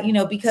feel that,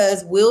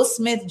 because Will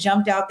Smith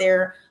jumped out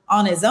there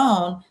on his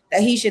own,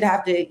 that he should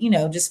have to,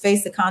 just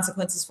face the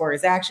consequences for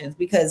his actions?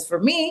 Because for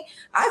me,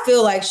 I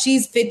feel like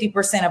she's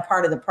 50% a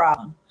part of the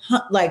problem.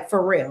 Like,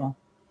 for real.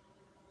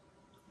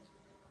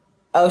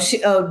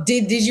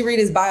 Did you read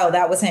his bio?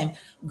 That was him.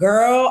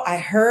 Girl, I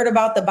heard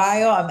about the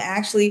bio. I'm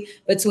actually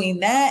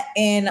between that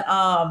and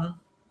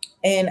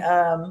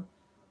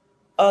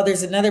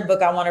there's another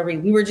book I want to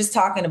read. We were just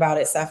talking about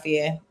it,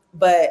 Safia,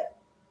 but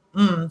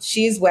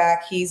she's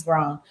whack. He's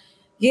wrong.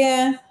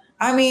 Yeah.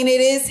 I mean,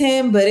 it is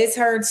him, but it's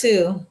her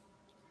too.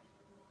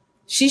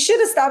 She should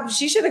have stopped.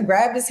 She should have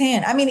grabbed his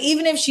hand. I mean,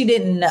 even if she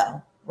didn't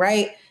know,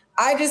 right?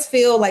 I just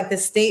feel like the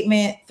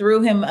statement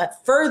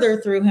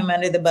further threw him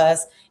under the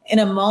bus in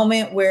a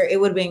moment where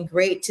it would have been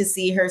great to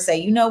see her say,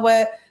 you know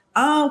what?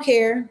 I don't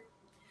care.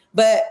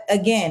 But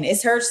again,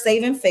 it's her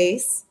saving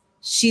face.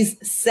 She's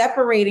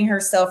separating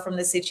herself from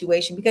the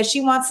situation because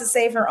she wants to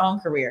save her own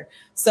career.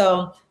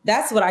 So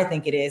that's what I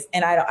think it is.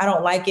 And I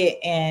don't like it.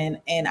 And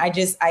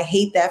I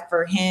hate that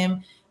for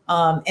him.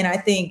 And I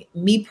think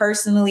me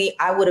personally,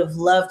 I would have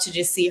loved to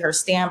just see her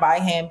stand by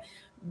him.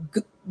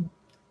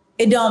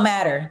 It don't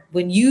matter.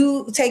 When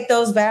you take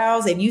those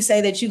vows and you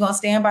say that you're going to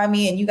stand by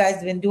me, and you guys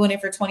have been doing it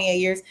for 28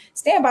 years,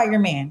 stand by your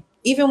man.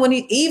 Even when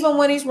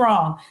he's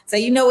wrong, say,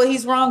 you know what,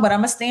 he's wrong, but I'm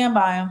going to stand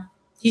by him.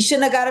 He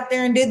shouldn't have got up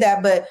there and did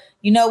that. But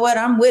you know what?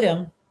 I'm with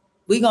him.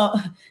 We're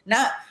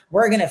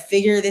going to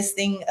figure this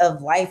thing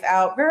of life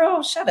out.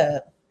 Girl, shut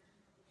up.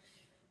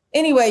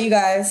 Anyway, you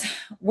guys,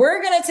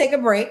 we're going to take a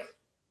break.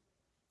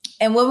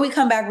 And when we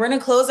come back, we're going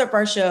to close up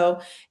our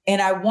show.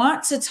 And I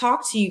want to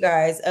talk to you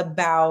guys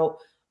about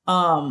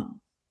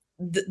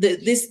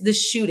the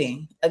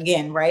shooting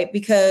again, right?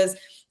 Because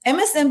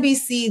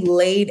MSNBC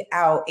laid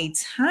out a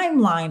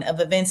timeline of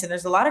events, and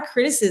there's a lot of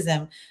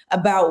criticism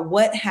about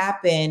what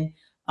happened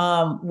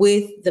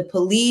with the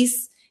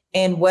police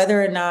and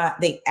whether or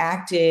not they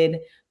acted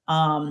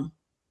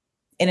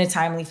in a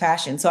timely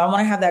fashion. So I want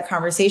to have that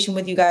conversation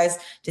with you guys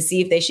to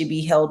see if they should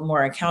be held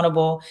more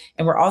accountable.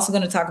 And we're also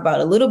going to talk about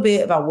a little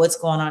bit about what's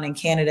going on in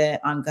Canada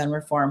on gun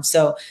reform.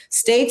 So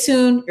stay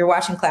tuned. You're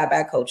watching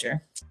Clapback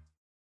Culture.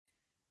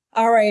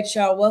 All right,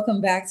 y'all.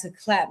 Welcome back to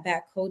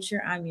Clapback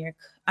Culture.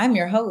 I'm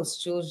your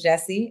host, Jules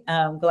Jesse.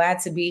 Glad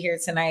to be here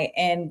tonight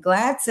and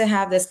glad to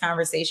have this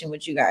conversation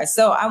with you guys.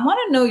 So I want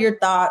to know your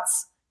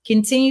thoughts.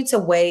 Continue to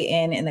weigh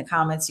in the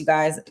comments, you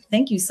guys.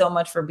 Thank you so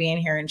much for being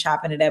here and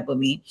chopping it up with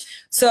me.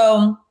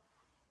 So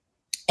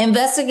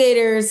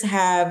investigators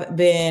have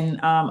been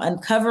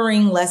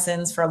uncovering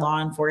lessons for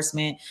law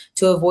enforcement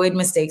to avoid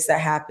mistakes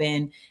that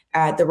happen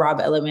at the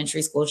Robb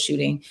Elementary School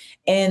shooting.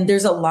 And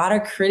there's a lot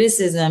of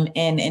criticism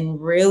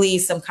and really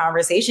some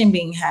conversation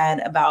being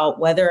had about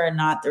whether or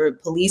not the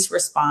police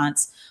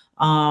response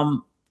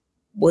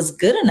was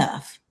good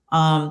enough.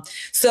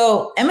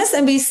 So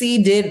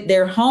MSNBC did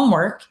their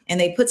homework and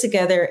they put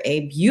together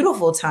a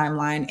beautiful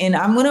timeline. And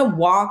I'm going to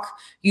walk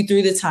you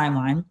through the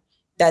timeline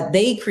that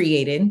they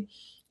created.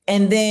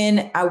 And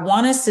then I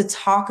want us to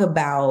talk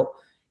about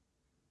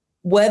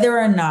whether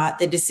or not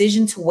the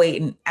decision to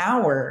wait an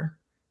hour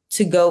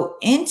to go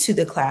into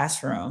the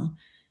classroom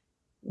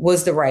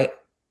was the right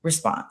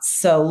response.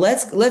 So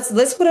let's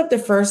put up the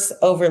first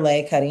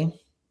overlay, Cuddy.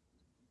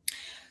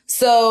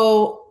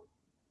 So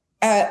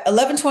at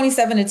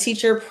 11:27, a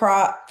teacher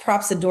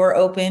props the door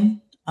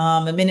open.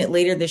 A minute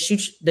later, the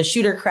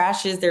shooter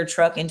crashes their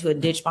truck into a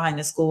ditch behind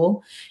the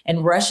school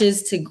and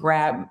rushes to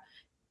grab.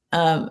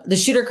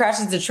 The shooter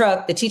crashes the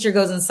truck. The teacher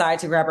goes inside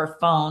to grab her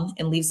phone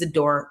and leaves the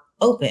door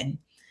open.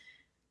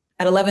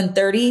 At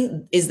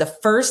 11:30 is the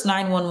first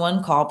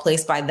 911 call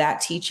placed by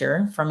that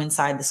teacher from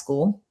inside the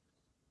school,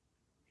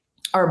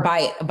 or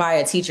by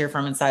a teacher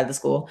from inside the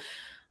school.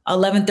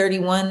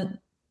 11:31,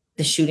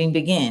 the shooting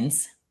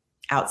begins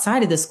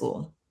outside of the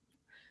school.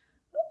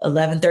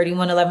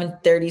 11:31,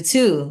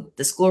 11:32,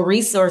 the school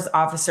resource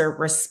officer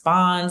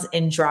responds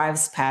and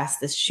drives past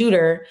the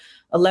shooter.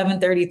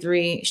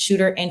 11:33,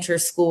 shooter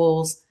enters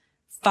schools,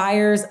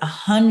 fires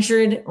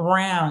 100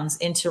 rounds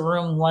into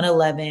room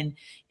 111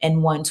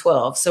 and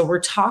 112. So we're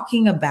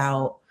talking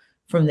about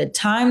from the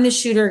time the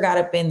shooter got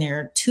up in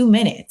there, 2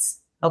 minutes.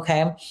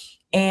 Okay.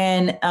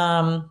 And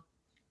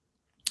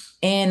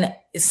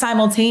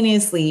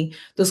simultaneously,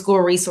 the school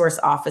resource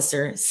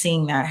officer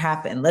seeing that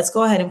happen. Let's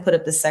go ahead and put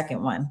up the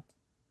second one.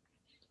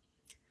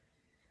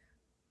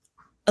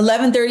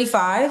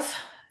 11:35,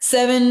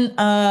 7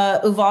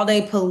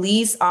 Uvalde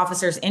police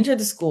officers entered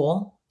the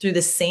school through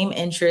the same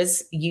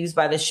entrance used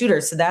by the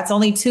shooter. So that's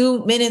only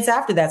 2 minutes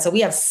after that. So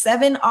we have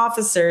 7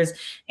 officers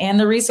and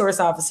the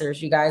resource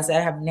officers, you guys,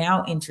 that have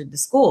now entered the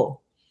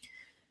school.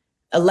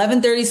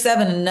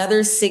 11:37,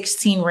 another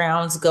 16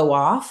 rounds go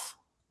off.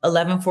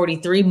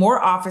 11:43,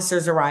 more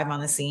officers arrive on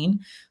the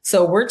scene.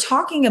 So we're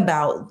talking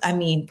about,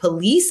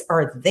 police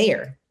are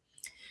there.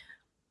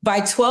 By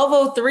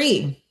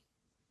 12:03,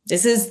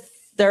 this is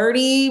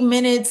 30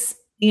 minutes,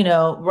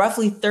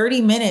 roughly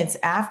 30 minutes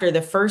after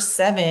the first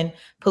 7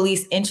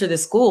 police enter the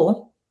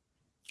school,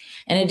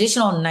 an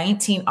additional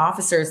 19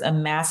 officers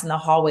amass in the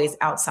hallways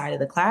outside of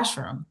the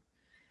classroom.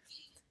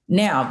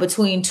 Now,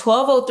 between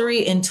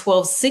 12:03 and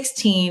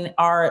 12:16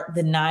 are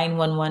the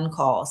 911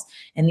 calls.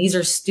 And these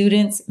are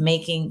students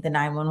making the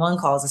 911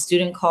 calls. A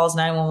student calls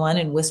 911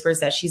 and whispers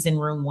that she's in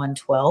room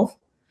 112.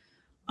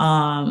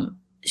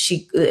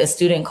 A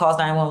student calls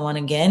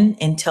 911 again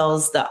and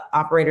tells the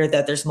operator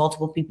that there's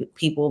multiple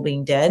people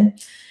being dead.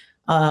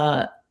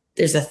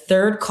 There's a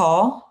third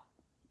call.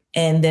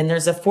 And then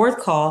there's a fourth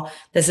call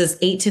that says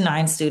 8 to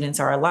 9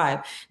 students are alive.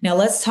 Now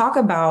let's talk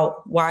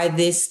about why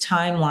this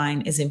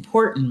timeline is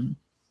important.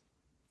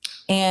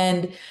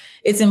 And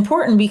it's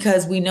important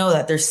because we know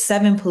that there's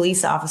 7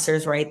 police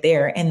officers right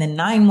there. And the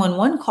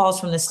 911 calls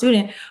from the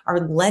student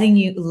are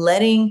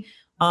letting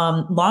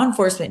law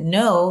enforcement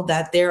know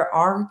that there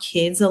are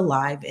kids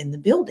alive in the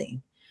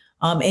building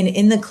and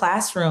in the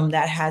classroom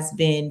that has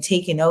been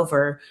taken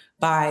over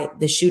by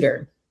the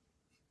shooter.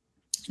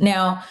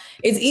 Now,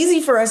 it's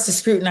easy for us to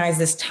scrutinize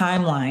this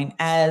timeline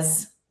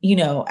as, you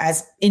know,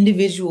 as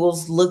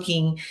individuals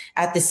looking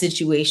at the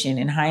situation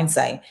in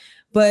hindsight.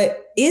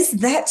 But is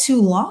that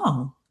too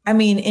long? I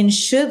mean, and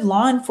should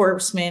law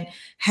enforcement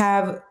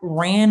have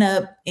ran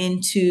up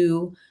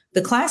into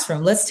the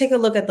classroom? Let's take a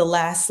look at the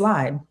last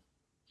slide.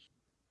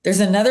 There's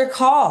another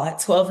call at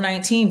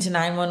 12:19 to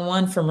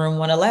 911 from room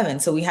 111.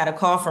 So we had a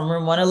call from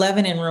room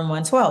 111 and room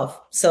 112.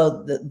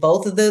 So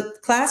both of the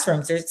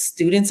classrooms, their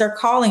students are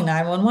calling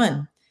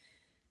 911.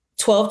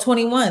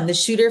 12:21,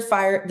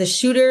 the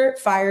shooter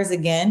fires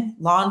again.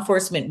 Law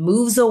enforcement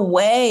moves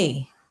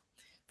away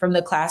from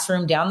the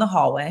classroom down the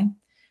hallway.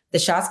 The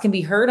shots can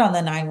be heard on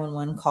the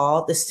 911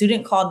 call. The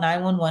student called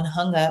 911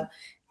 hung up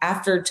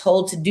after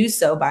told to do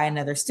so by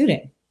another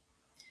student.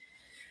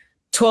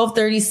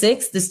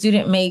 12:36, the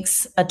student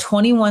makes a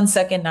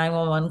 21-second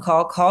 911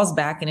 call, calls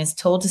back, and is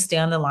told to stay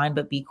on the line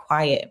but be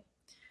quiet.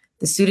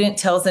 The student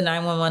tells the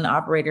 911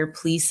 operator,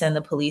 please send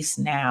the police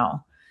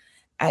now.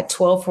 At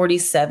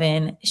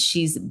 12:47,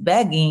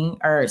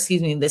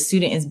 the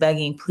student is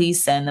begging,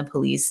 please send the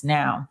police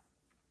now.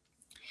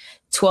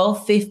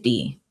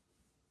 12:50,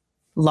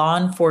 law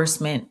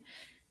enforcement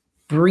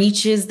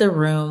breaches the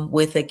room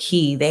with a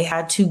key. They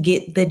had to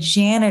get the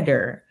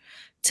janitor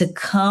to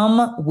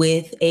come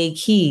with a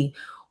key.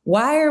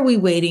 Why are we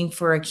waiting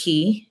for a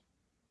key?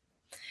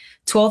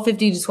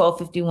 12:50 to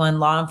 12:51,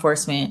 law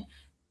enforcement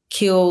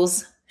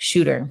kills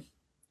shooter.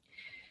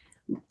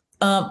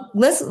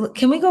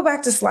 Can we go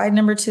back to slide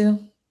number 2?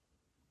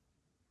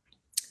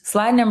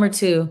 Slide number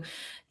 2,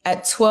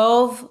 at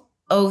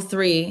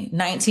 12:03,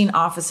 19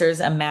 officers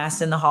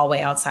amassed in the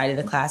hallway outside of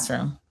the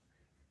classroom.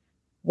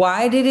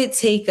 Why did it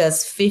take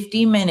us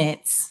 50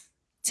 minutes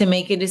to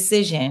make a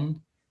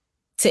decision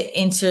to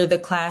enter the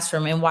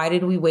classroom? And why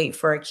did we wait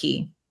for a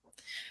key?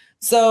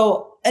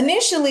 So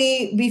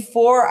initially,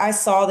 before I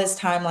saw this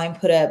timeline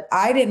put up,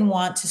 I didn't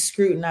want to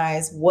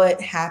scrutinize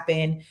what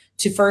happened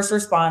to first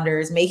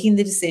responders making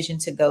the decision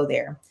to go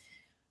there.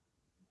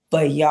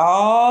 But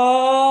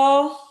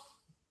y'all,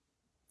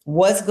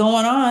 what's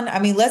going on? I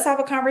mean, let's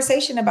have a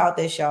conversation about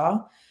this,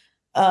 y'all.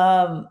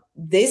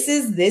 This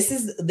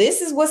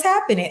is what's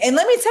happening. And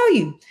let me tell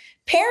you,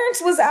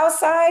 parents was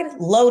outside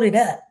loaded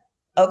up,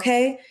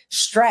 okay?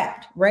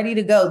 Strapped, ready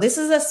to go. This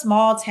is a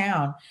small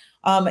town.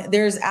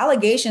 There's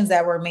allegations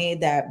that were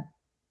made that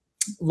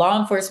law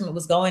enforcement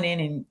was going in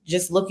and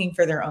just looking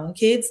for their own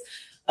kids.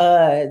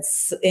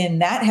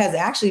 And that has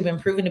actually been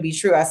proven to be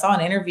true. I saw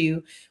an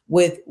interview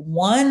with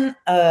one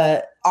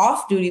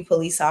off-duty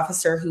police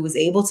officer who was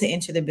able to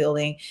enter the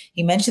building.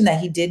 He mentioned that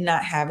he did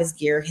not have his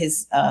gear.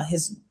 His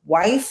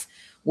wife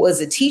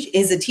is a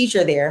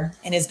teacher there,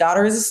 and his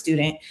daughter is a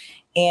student.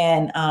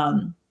 And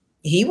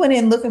he went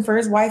in looking for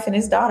his wife and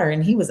his daughter,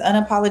 and he was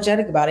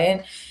unapologetic about it.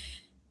 And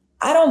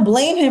I don't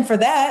blame him for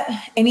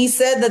that. And he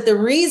said that the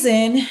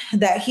reason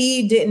that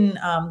he didn't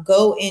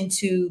go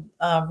into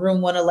room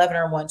 111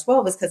 or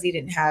 112 is because he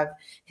didn't have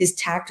his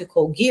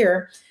tactical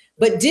gear,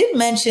 but did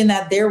mention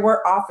that there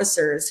were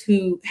officers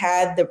who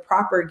had the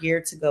proper gear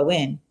to go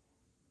in.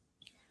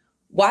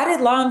 Why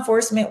did law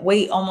enforcement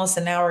wait almost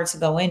an hour to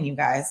go in, you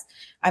guys?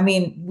 I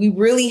mean, we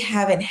really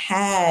haven't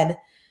had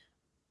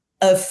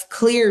a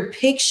clear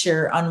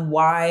picture on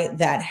why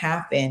that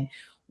happened.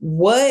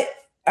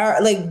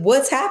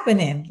 What's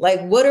happening?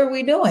 Like, what are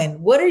we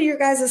doing? What are your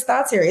guys'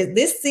 thoughts here?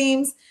 This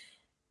seems,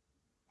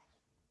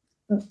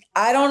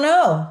 I don't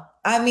know.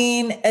 I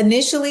mean,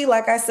 initially,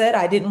 like I said,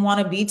 I didn't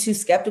want to be too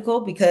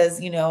skeptical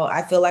because, you know,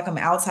 I feel like I'm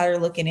an outsider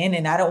looking in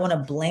and I don't want to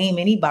blame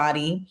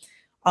anybody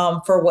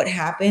for what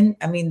happened.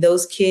 I mean,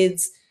 those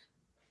kids,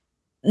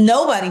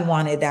 nobody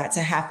wanted that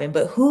to happen,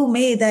 but who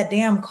made that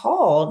damn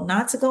call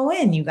not to go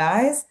in, you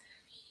guys?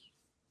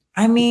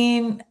 I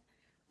mean,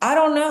 I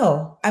don't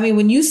know. I mean,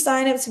 when you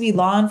sign up to be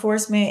law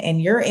enforcement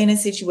and you're in a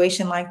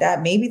situation like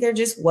that, maybe there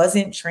just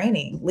wasn't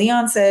training.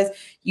 Leon says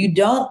you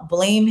don't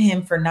blame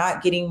him for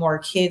not getting more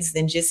kids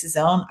than just his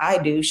own. I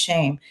do.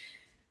 Shame.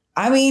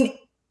 I mean,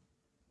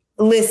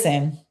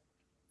 listen,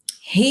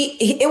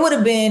 it would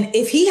have been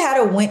if he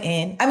had went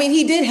in. I mean,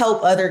 he did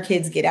help other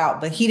kids get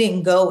out, but he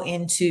didn't go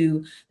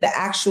into the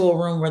actual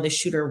room where the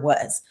shooter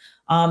was.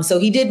 So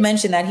he did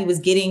mention that he was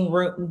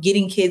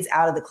getting kids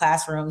out of the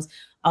classrooms.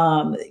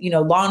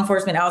 Law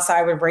enforcement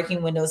outside were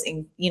breaking windows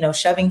and,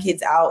 shoving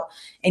kids out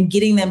and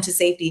getting them to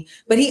safety.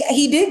 But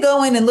he did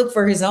go in and look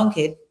for his own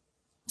kid.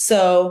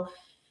 So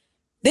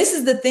this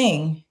is the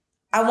thing.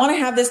 I want to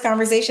have this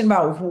conversation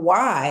about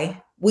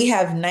why we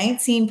have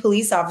 19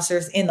 police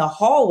officers in the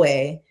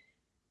hallway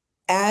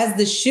as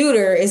the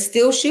shooter is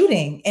still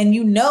shooting. And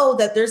you know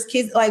that there's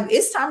kids, like,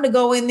 it's time to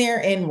go in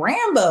there and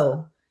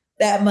Rambo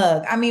that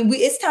mug. I mean,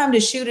 it's time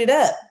to shoot it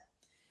up.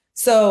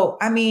 So,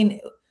 I mean,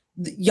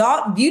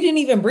 y'all, you didn't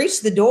even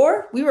breach the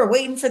door. We were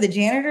waiting for the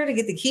janitor to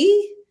get the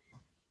key.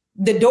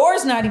 The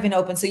door's not even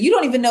open. So you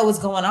don't even know what's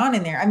going on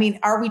in there. I mean,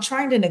 are we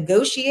trying to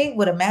negotiate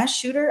with a mass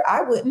shooter?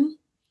 I wouldn't.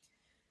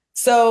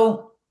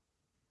 So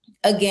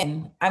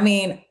again, I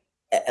mean,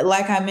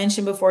 like I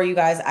mentioned before, you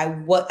guys,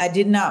 I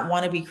did not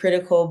want to be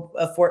critical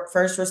of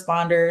first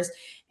responders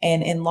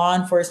and law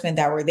enforcement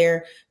that were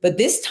there. But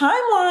this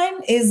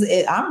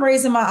timeline I'm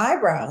raising my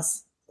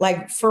eyebrows,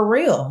 like for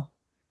real.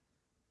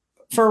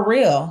 For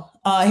real.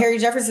 Harry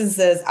Jefferson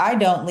says, I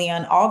don't,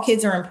 Leon. All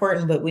kids are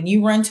important, but when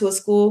you run to a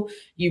school,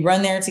 you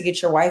run there to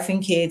get your wife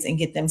and kids and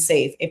get them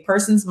safe. A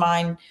person's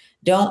mind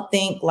don't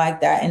think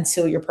like that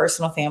until your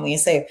personal family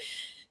is safe.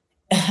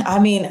 I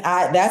mean,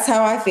 that's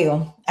how I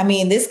feel. I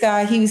mean, this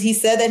guy, he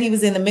said that he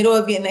was in the middle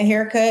of getting a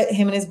haircut.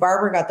 Him and his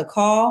barber got the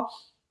call.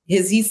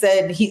 He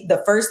said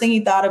the first thing he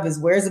thought of is,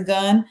 where's a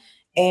gun?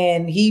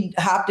 And he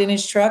hopped in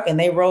his truck and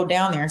they rolled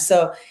down there.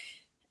 So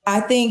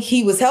I think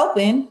he was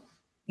helping,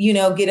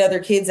 get other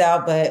kids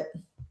out. But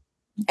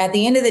at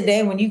the end of the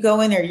day, when you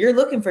go in there, you're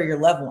looking for your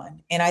loved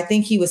one. And I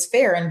think he was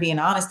fair in being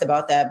honest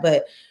about that.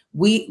 But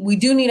we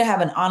do need to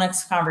have an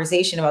honest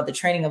conversation about the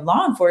training of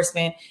law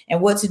enforcement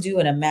and what to do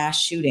in a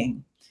mass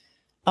shooting.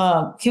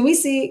 Can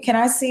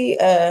I see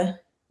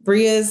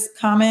Bria's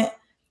comment?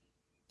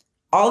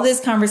 All this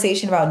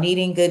conversation about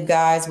needing good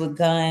guys with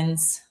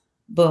guns,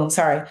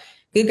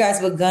 good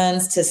guys with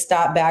guns to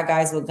stop bad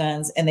guys with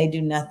guns, and they do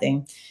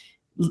nothing.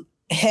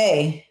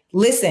 Hey,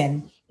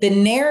 listen, the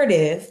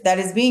narrative that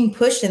is being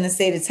pushed in the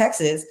state of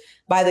Texas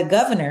by the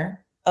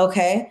governor,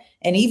 okay,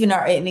 and even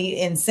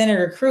and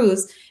Senator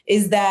Cruz,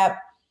 is that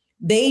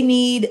they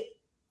need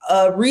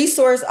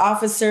resource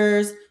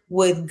officers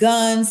with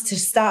guns to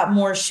stop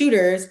more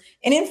shooters.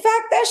 And in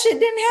fact, that shit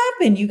didn't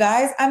happen, you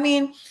guys. I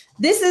mean,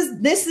 this is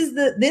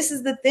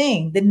the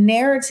thing. The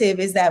narrative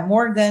is that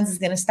more guns is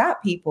going to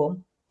stop people,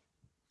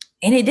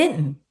 and it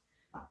didn't.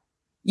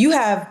 You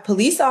have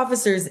police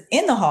officers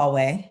in the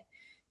hallway.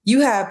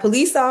 You have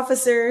police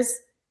officers,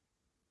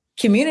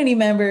 community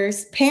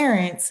members,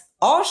 parents,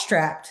 all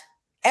strapped.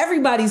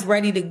 Everybody's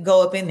ready to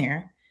go up in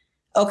there.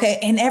 Okay.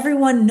 And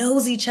everyone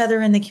knows each other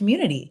in the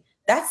community.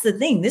 That's the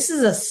thing. This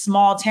is a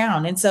small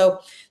town. And so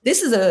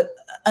this is a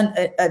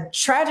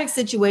tragic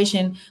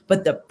situation,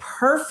 but the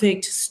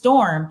perfect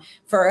storm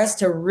for us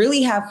to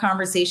really have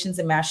conversations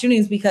in mass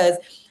shootings, because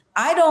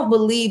I don't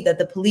believe that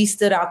the police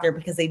stood out there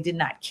because they did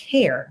not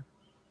care.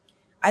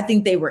 I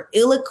think they were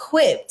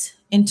ill-equipped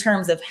in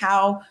terms of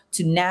how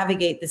to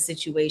navigate the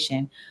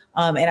situation.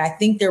 And I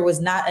think there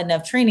was not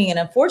enough training. And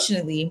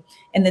unfortunately,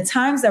 in the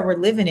times that we're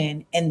living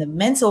in and the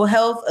mental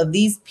health of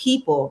these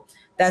people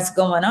that's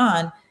going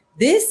on,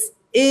 this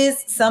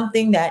is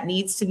something that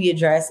needs to be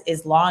addressed,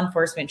 is law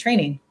enforcement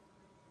training.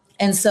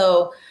 And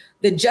so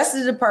the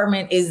Justice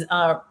Department is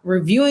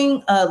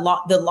reviewing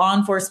the law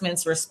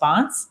enforcement's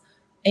response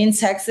in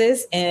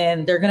Texas,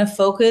 and they're going to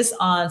focus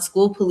on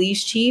school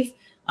police chief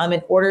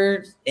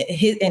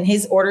in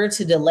his order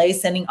to delay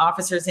sending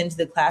officers into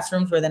the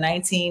classrooms where the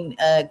 19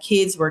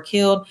 kids were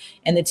killed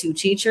and the 2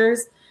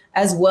 teachers,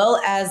 as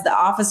well as the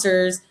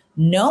officers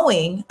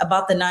knowing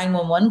about the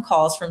 911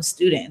 calls from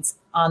students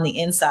on the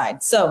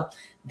inside. So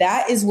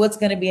that is what's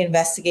going to be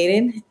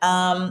investigated.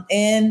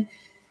 And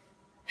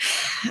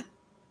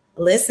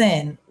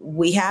listen,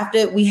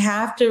 there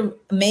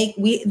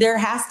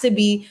has to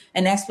be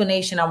an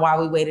explanation on why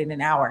we waited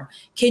an hour.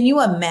 Can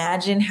you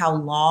imagine how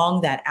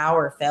long that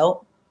hour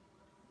felt?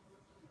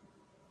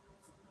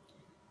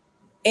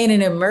 In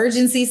an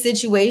emergency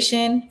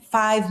situation,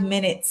 5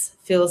 minutes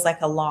feels like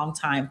a long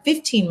time.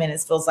 15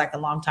 minutes feels like a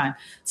long time.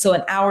 So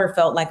an hour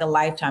felt like a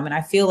lifetime. And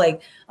I feel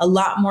like a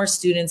lot more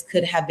students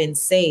could have been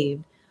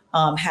saved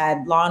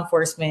had law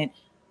enforcement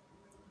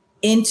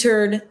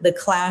entered the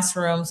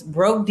classrooms,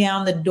 broke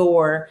down the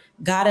door,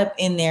 got up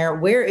in there.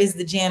 Where is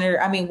the janitor?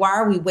 I mean, why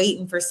are we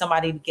waiting for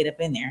somebody to get up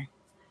in there?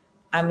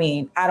 I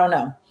mean, I don't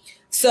know.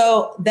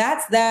 So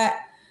that's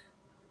that.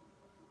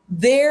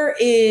 There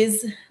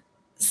is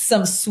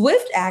some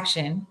swift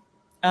action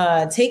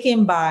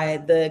taken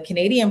by the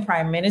Canadian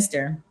Prime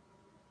Minister,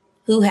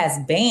 who has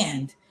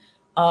banned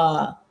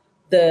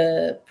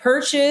the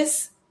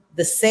purchase,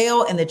 the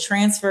sale, and the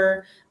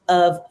transfer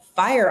of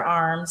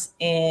firearms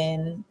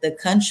in the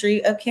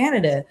country of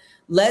Canada.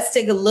 Let's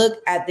take a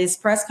look at this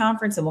press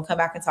conference and we'll come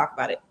back and talk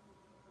about it.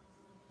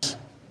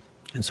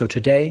 And so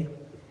today,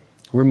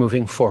 we're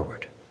moving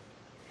forward.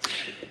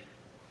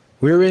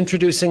 We're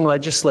introducing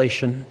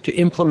legislation to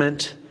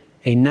implement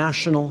a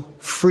national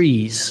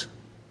freeze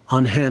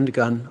on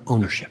handgun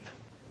ownership.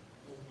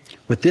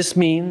 What this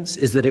means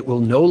is that it will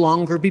no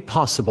longer be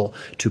possible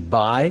to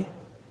buy,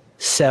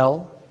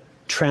 sell,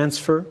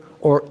 transfer,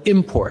 or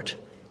import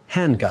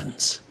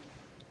handguns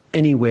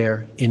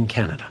anywhere in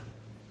Canada.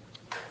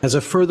 As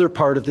a further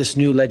part of this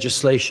new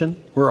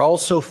legislation, we're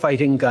also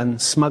fighting gun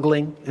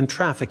smuggling and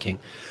trafficking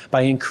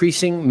by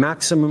increasing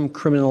maximum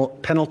criminal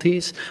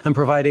penalties and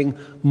providing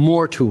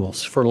more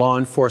tools for law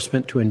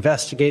enforcement to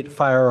investigate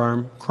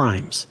firearm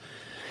crimes.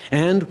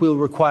 And we'll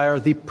require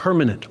the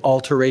permanent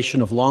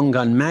alteration of long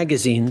gun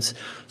magazines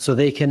so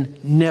they can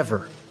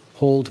never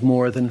hold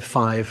more than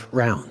 5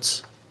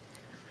 rounds.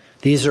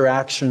 These are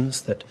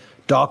actions that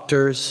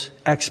doctors,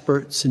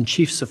 experts, and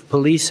chiefs of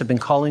police have been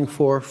calling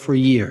for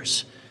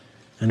years,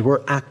 and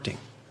we're acting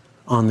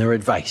on their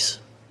advice.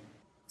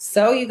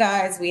 So you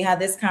guys, we had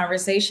this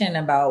conversation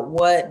about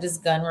what does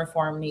gun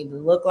reform need to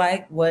look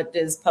like? What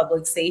does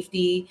public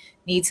safety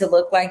need to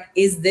look like?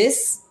 Is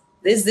this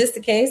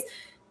the case?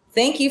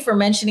 Thank you for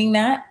mentioning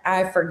that.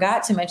 I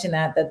forgot to mention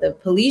that the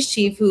police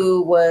chief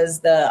who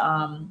was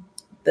the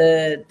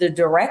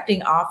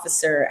directing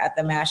officer at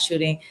the mass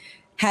shooting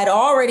had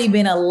already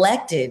been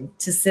elected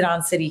to sit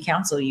on city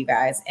council, you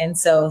guys. And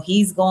so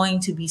he's going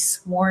to be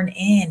sworn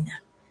in.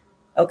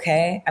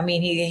 Okay. I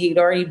mean, he'd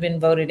already been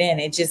voted in.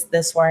 It just,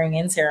 the swearing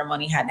in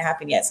ceremony hadn't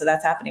happened yet. So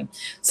that's happening.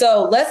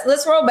 So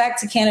let's roll back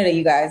to Canada,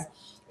 you guys.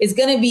 It's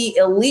going to be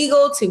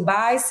illegal to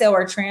buy, sell,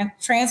 or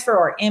transfer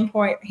or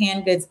import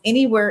handguns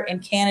anywhere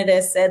in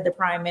Canada, said the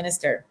Prime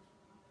Minister.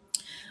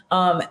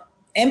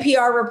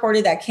 NPR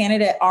reported that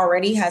Canada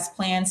already has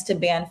plans to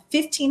ban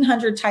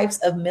 1,500 types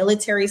of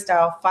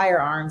military-style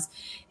firearms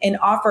and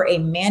offer a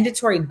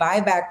mandatory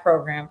buyback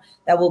program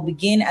that will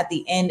begin at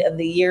the end of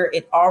the year.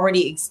 It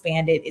already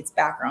expanded its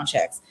background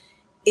checks.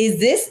 Is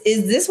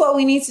this what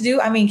we need to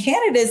do? I mean,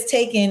 Canada's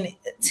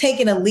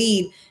taking a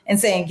lead and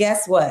saying,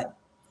 guess what?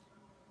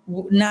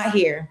 Not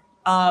here.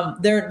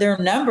 Their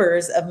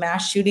numbers of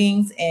mass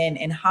shootings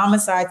and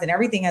homicides and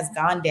everything has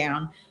gone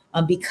down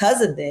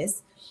because of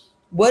this.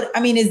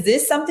 Is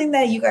this something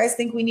that you guys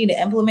think we need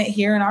to implement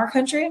here in our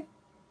country?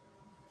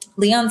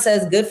 Leon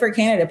says, good for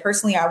Canada.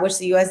 Personally, I wish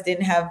the U.S.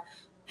 didn't have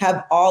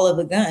all of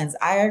the guns.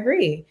 I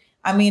agree.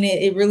 I mean,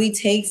 it really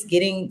takes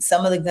getting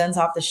some of the guns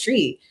off the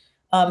street.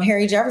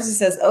 Harry Jefferson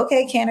says,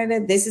 okay,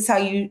 Canada, this is how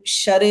you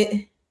shut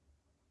it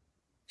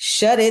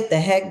the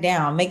heck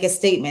down. Make a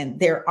statement.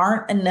 There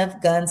aren't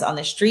enough guns on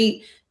the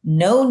street.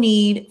 No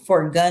need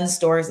for gun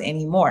stores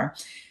anymore.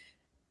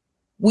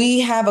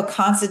 We have a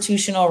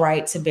constitutional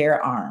right to bear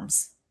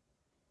arms.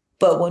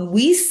 But when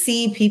we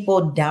see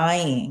people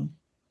dying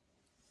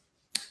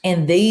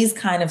in these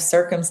kind of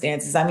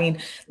circumstances, I mean,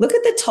 look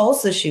at the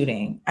Tulsa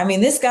shooting. I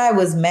mean, this guy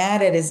was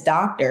mad at his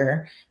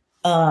doctor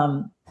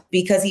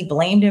because he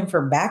blamed him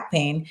for back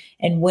pain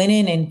and went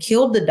in and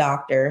killed the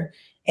doctor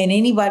and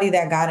anybody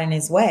that got in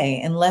his way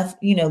and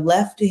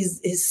left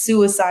his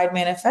suicide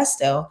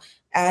manifesto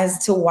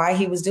as to why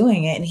he was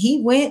doing it. And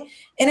he went,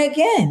 and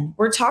again,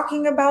 we're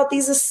talking about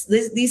these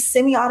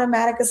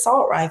semi-automatic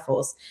assault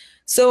rifles.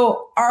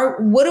 So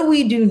what do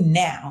we do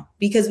now?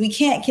 Because we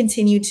can't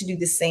continue to do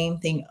the same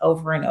thing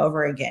over and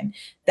over again.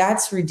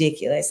 That's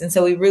ridiculous. And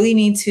so we really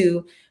need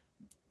to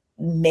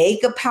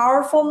make a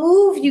powerful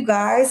move, you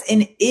guys.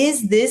 And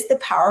is this the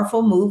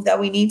powerful move that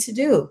we need to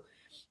do?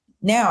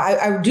 Now,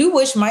 I do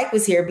wish Mike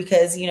was here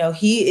because,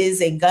 he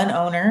is a gun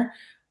owner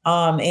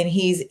and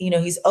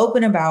he's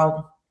open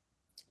about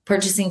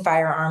purchasing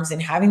firearms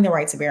and having the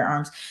right to bear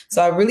arms.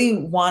 So I really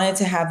wanted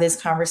to have this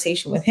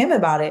conversation with him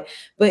about it.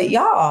 But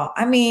y'all,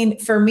 I mean,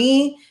 for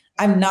me,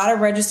 I'm not a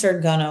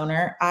registered gun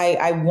owner.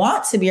 I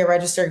want to be a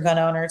registered gun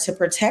owner to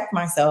protect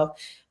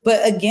myself.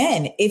 But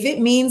again, if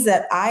it means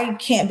that I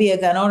can't be a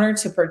gun owner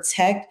to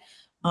protect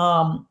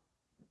the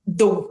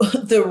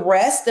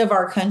rest of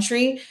our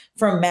country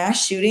from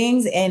mass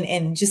shootings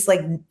and just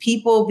like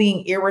people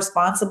being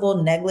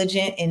irresponsible,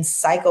 negligent, and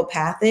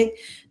psychopathic,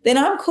 then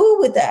I'm cool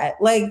with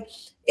that. Like,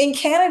 in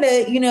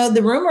Canada,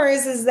 the rumor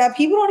is that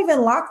people don't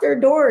even lock their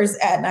doors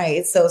at night.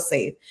 It's so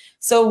safe.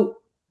 So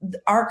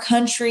our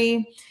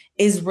country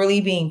is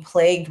really being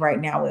plagued right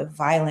now with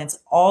violence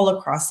all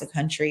across the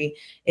country.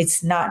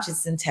 It's not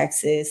just in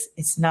Texas.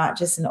 It's not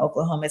just in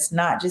Oklahoma. It's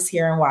not just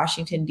here in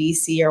Washington,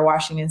 D.C. or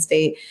Washington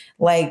State.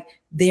 Like,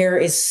 there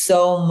is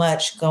so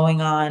much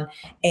going on,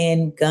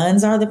 and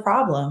guns are the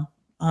problem.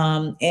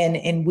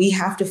 And we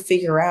have to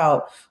figure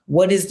out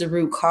what is the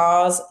root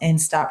cause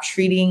and stop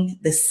treating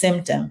the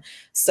symptom.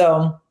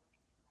 So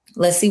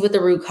let's see what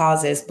the root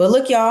cause is. But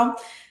look, y'all,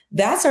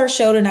 that's our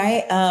show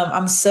tonight.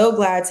 I'm so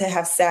glad to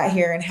have sat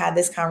here and had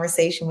this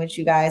conversation with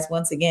you guys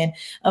once again.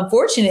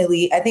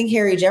 Unfortunately, I think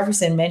Harry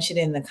Jefferson mentioned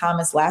in the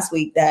comments last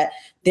week that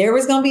there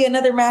was going to be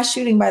another mass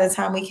shooting by the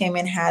time we came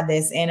and had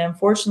this. And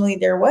unfortunately,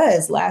 there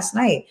was last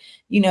night,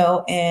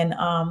 and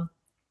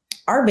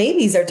our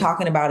babies are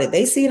talking about it.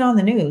 They see it on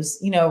the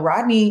news.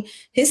 Rodney,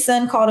 his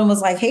son called and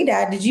was like, hey,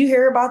 Dad, did you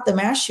hear about the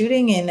mass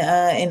shooting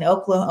in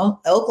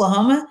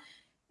Oklahoma?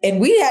 And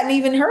we hadn't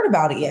even heard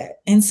about it yet.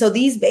 And so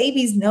these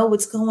babies know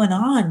what's going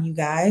on, you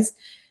guys.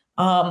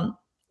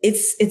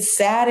 It's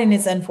sad and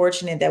it's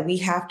unfortunate that we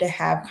have to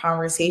have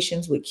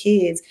conversations with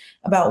kids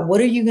about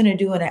what are you going to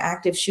do in an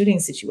active shooting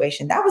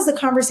situation? That was the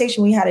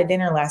conversation we had at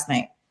dinner last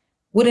night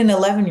with an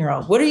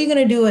 11-year-old. What are you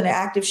going to do in an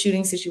active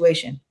shooting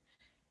situation?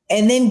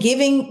 And then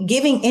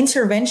giving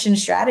intervention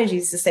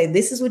strategies to say,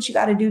 this is what you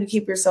got to do to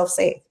keep yourself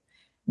safe.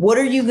 What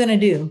are you going to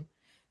do?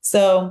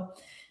 So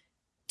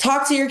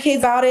talk to your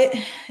kids about it,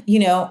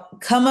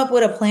 come up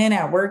with a plan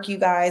at work, you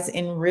guys.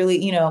 And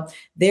really,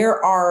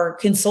 there are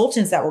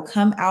consultants that will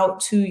come out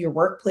to your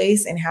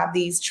workplace and have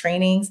these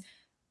trainings.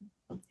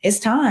 It's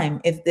time.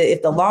 If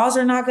the laws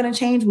are not going to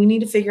change, we need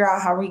to figure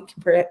out how we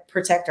can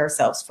protect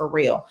ourselves for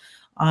real.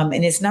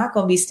 And it's not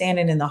going to be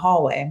standing in the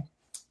hallway.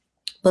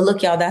 But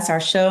look, y'all, that's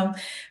our show.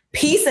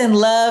 Peace and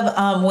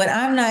love. When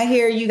I'm not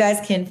here, you guys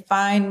can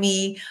find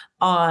me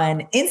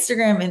on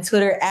Instagram and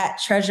Twitter at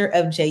Treasure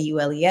of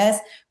JULES.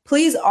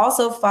 Please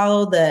also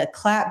follow the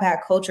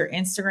Clapback Culture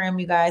Instagram,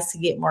 you guys, to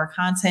get more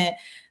content.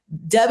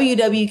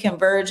 WW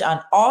Converge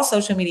on all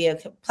social media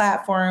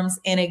platforms.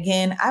 And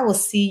again, I will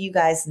see you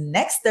guys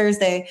next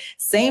Thursday,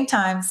 same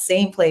time,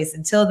 same place.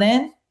 Until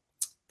then,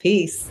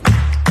 peace.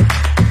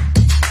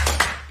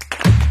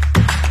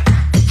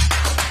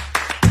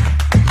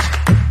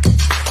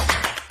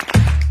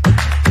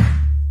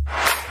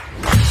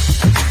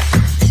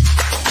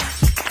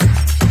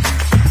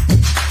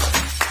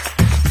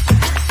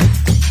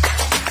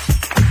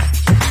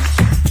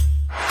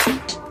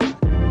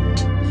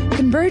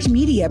 Converge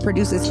Media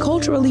produces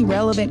culturally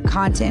relevant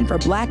content for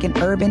Black and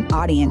urban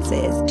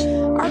audiences.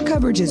 Our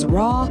coverage is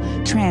raw,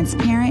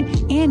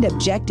 transparent, and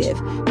objective,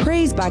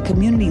 praised by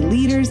community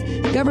leaders,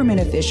 government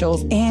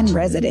officials, and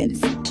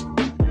residents.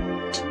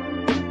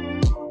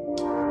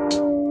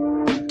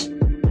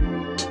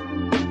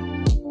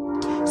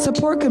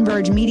 Support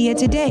Converge Media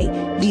today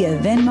via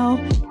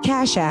Venmo,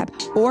 Cash App,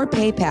 or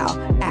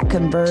PayPal at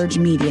Converge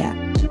Media.